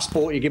your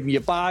passport, you give him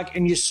your bag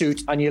and your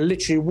suit and you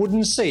literally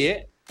wouldn't see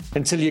it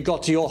until you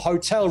got to your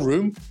hotel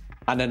room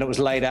and then it was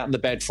laid out in the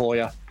bed for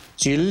you.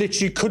 So you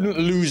literally couldn't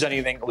lose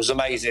anything. It was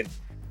amazing.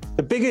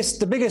 The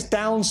biggest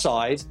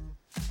downside,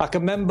 I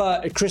can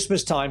remember at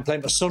Christmas time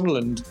playing for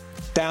Sunderland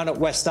down at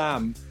West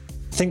Ham,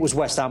 I think it was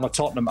West Ham or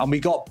Tottenham, and we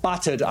got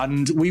battered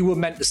and we were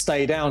meant to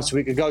stay down so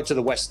we could go to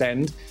the West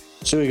End.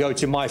 So we go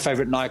to my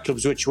favourite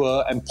nightclubs, which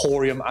were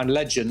Emporium and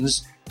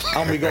Legends.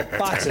 and we got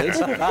battered.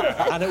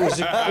 And it was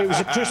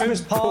a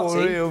Christmas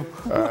party.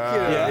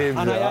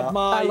 And I had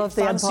my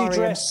fancy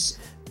dress.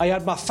 I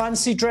had my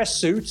fancy dress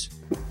suit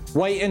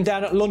waiting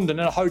down at London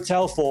in a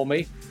hotel for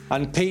me.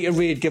 And Peter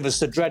Reid gave us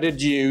the dreaded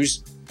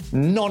news: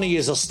 none of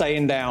yous are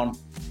staying down.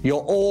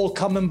 You're all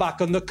coming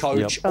back on the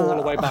coach all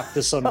the way back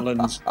to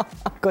Sunderland.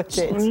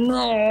 Gutted.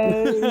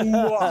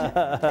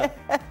 No.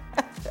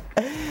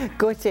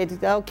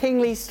 Gutted. Oh,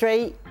 Kingley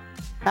Street.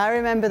 I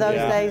remember those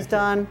days,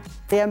 Don.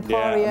 The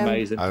Emporium. Yeah,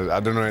 amazing. I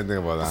don't know anything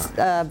about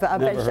that. But I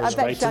bet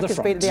Shaq has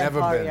been at the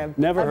Emporium.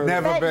 Never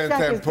been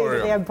to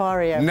The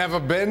Emporium. Never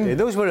been. He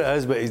knows where it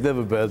is, but he's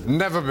never been.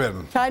 Never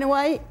been. China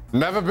White.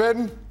 Never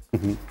been.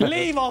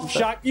 Leave off,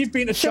 Shaq. You've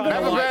been to China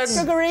Never White. been.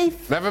 Never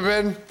Reef. Never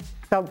been.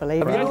 Can't believe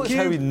You notice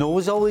how he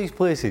knows all these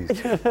places?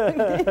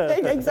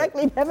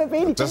 Exactly, never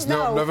been. Just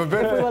know I've never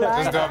been.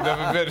 Just know I've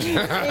never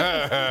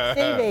been.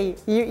 Stevie,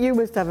 you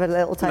must have a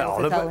little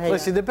tale to tell here.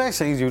 Listen, the best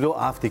thing is you don't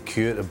have to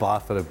queue at the bar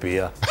for a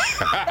beer.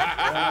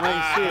 I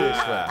mean,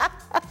 seriously.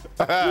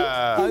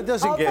 It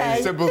doesn't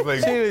get simple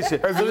things. Seriously.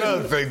 There's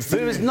little things.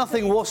 There is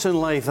nothing worse in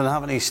life than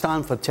having to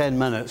stand for 10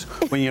 minutes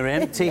when you're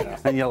empty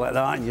and you're like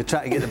that and you're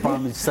trying to get the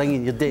barman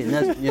singing, you're doing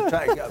this and you're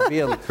trying to get a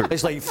beer.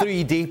 It's like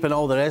 3 deep and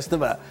all the rest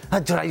of it.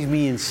 That drives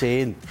me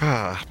insane.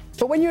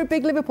 But when you're a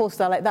big Liverpool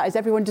star like that, is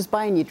everyone just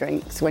buying you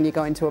drinks when you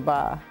go into a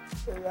bar?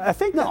 I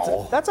think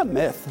that's a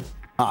myth.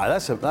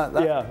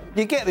 Yeah.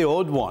 You get the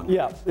odd one.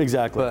 Yeah,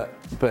 exactly.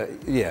 But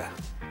yeah.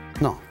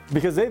 No.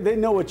 Because they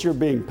know what you're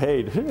being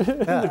paid.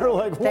 They're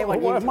like,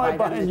 why am I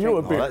buying you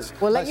a beer?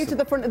 We'll let you to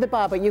the front of the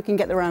bar, but you can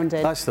get the round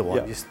in. That's the one.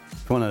 Yeah. Just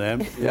one of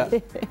them. Yeah.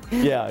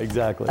 Yeah,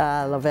 exactly.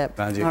 I love it.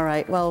 Magic. All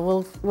right,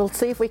 well, we'll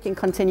see if we can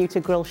continue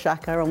to grill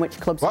Shaka on which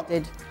clubs he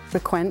did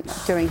frequent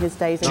during his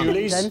days in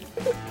London.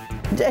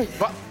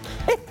 What?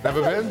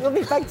 Never been? We'll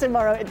be back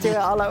tomorrow to do it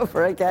all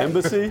over again.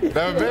 Embassy?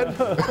 Never been?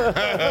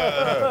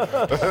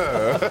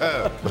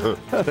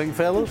 Big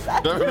fellows?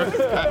 Never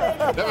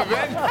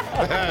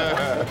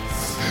been?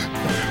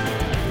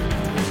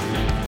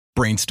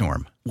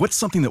 Brainstorm. What's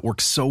something that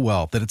works so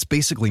well that it's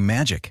basically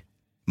magic?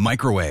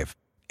 Microwave.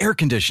 Air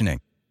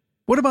conditioning.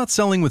 What about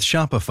selling with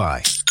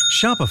Shopify?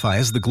 Shopify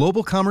is the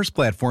global commerce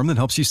platform that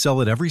helps you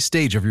sell at every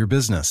stage of your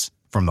business.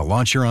 From the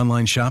launch your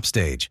online shop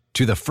stage,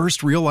 to the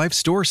first real-life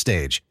store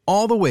stage,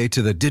 all the way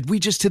to the did we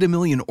just hit a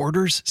million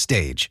orders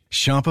stage.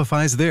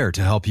 Shopify's there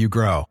to help you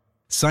grow.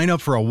 Sign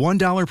up for a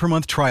 $1 per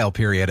month trial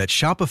period at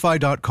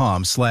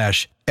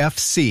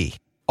shopify.com/FC.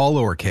 All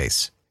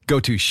lowercase. Go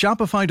to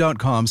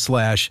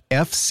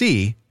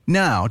shopify.com/FC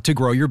now to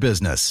grow your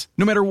business.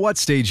 No matter what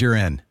stage you're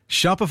in.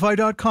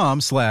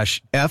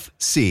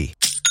 Shopify.com/FC.